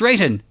go straight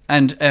in.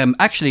 And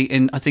actually,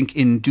 I think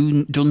in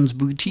Dunn's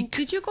boutique.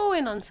 Did you go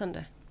in on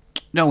Sunday?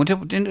 No, went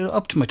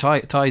up to my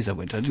thighs. I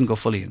went. I didn't go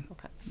fully in.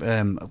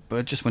 Okay. But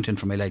I just went in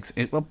for my legs,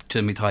 up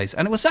to my thighs,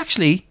 and it was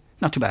actually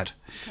not too bad.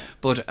 Okay.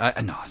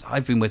 But no,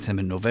 I've been with him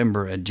in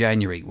November and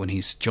January when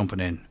he's jumping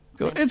in.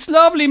 Go, it's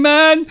lovely,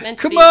 man. Meant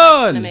to Come be like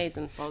on. an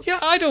amazing buzz. Yeah,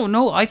 I don't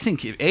know. I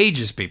think it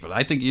ages people.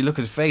 I think you look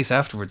at his face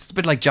afterwards. It's a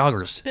bit like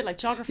joggers. A bit like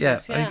jogger Yeah,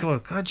 face, yeah. I go,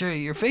 God,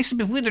 your face is a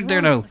bit withered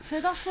there now. I'd say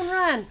that one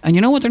ran. And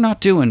you know what they're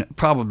not doing,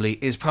 probably,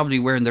 is probably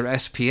wearing their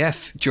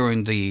SPF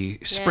during the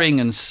spring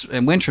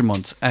and winter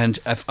months. And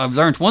I've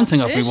learned one thing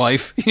off my it.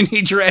 wife. You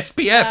need your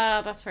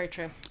SPF. That's very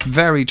true.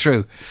 Very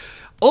true.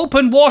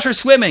 Open water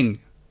swimming.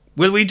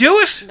 Will we do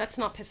it? Let's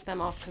not piss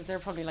them off because they're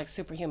probably like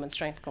superhuman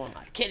strength going,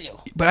 I'll kill you.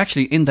 But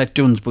actually, in that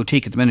Dunn's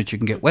boutique at the minute, you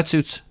can get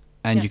wetsuits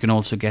and Yeah. you can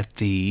also get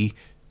the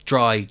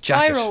dry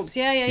jacket. Dry robes,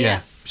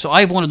 yeah. So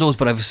I have one of those,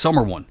 but I have a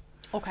summer one.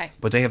 Okay.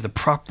 But they have the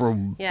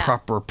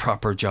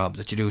proper job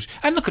that you do it.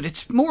 And look,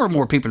 it's more and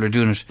more people are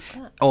doing it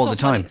all So the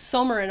time. funny.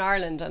 Summer in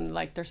Ireland and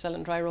like they're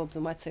selling dry robes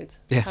and wetsuits.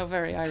 Yeah. How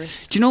very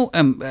Irish. Do you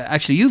know,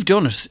 actually, you've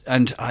done it,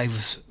 and I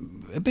was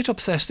a bit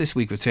obsessed this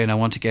week with saying I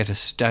want to get a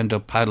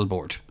stand-up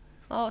paddleboard.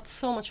 Oh, it's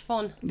so much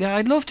fun. Yeah,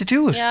 I'd love to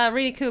do it. Yeah,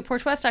 really cool.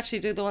 Port West actually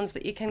do the ones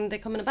that they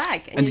come in a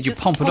bag. And did you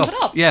just pump it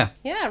up? Yeah.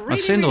 Yeah, really, I've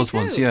seen really those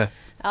cool. ones, yeah.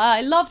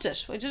 I loved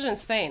it. We did it in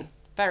Spain.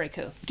 Very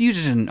cool. You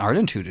did it in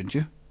Ireland too, didn't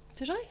you?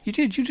 Did I? You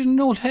did. You did an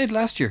Old Head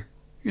last year.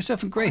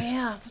 Yourself and Grace.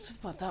 Yeah,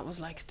 but that was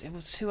like, it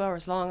was 2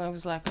 hours long. I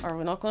was like, are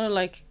we not going to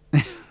like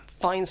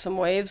find some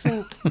waves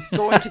and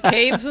go into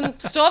caves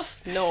and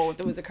stuff? No,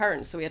 there was a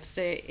current, so we had to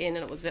stay in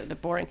and it was a little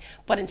bit boring.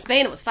 But in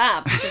Spain it was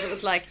fab because it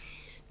was like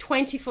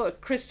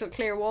 20-foot crystal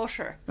clear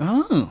water.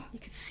 Oh. You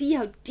could see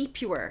how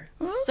deep you were.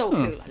 So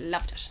cool. I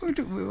loved it.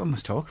 We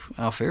must talk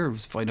off air,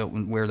 find out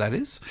where that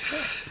is.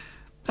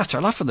 That's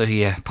our lot for the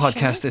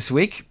podcast this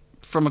week.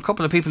 From a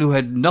couple of people who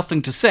had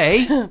nothing to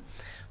say.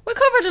 We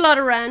covered a lot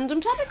of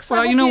random topics. Well,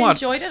 I hope you know what?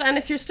 enjoyed it. And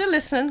if you're still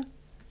listening,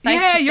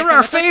 thanks Yeah, for you're sticking our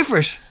with us.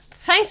 favourite.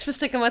 Thanks for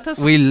sticking with us.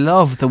 We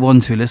love the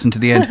ones who listen to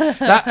the end.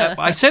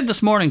 I said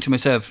this morning to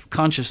myself,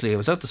 consciously, I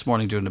was out this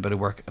morning doing a bit of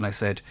work, and I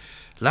said,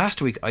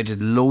 last week I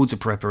did loads of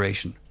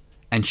preparation.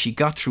 and she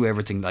got through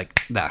everything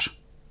like that.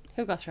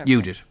 Who got through? You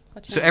everything? did.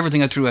 What do you So mean?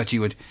 everything I threw at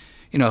you would,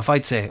 if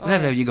I'd say,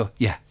 you go,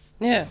 yeah.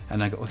 Yeah.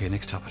 And I go, okay,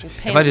 next topic. If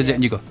pain I did in it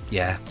and you go,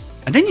 yeah.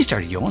 And then you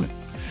started yawning.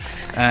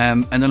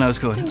 And then I was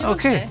going, Didn't yawn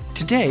okay,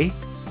 today,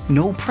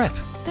 no prep.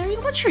 There you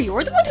go. But sure,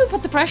 you're the one who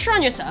put the pressure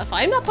on yourself.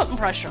 I'm not putting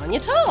pressure on you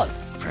at all.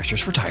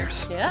 Pressure's for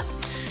tires. Yeah.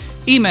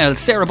 Email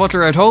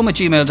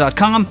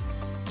sarahbutler@home@gmail.com.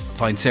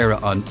 Find Sarah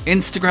on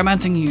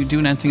Instagram. You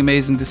doing anything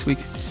amazing this week?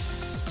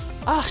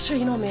 Oh, sure,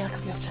 you know me. I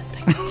could be up to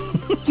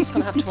anything. Just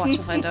going to have to watch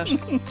and find out.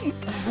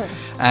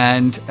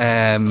 And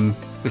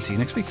we'll see you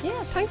next week.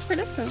 Yeah, thanks for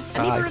listening.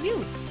 And leave Bye. a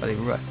review. Leave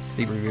a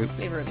review.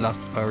 Leave a review.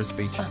 Lost the power of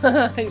speech.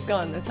 He's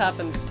gone. It's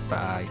happened.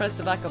 Bye. Press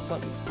the backup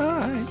button.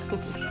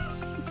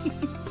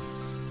 Bye.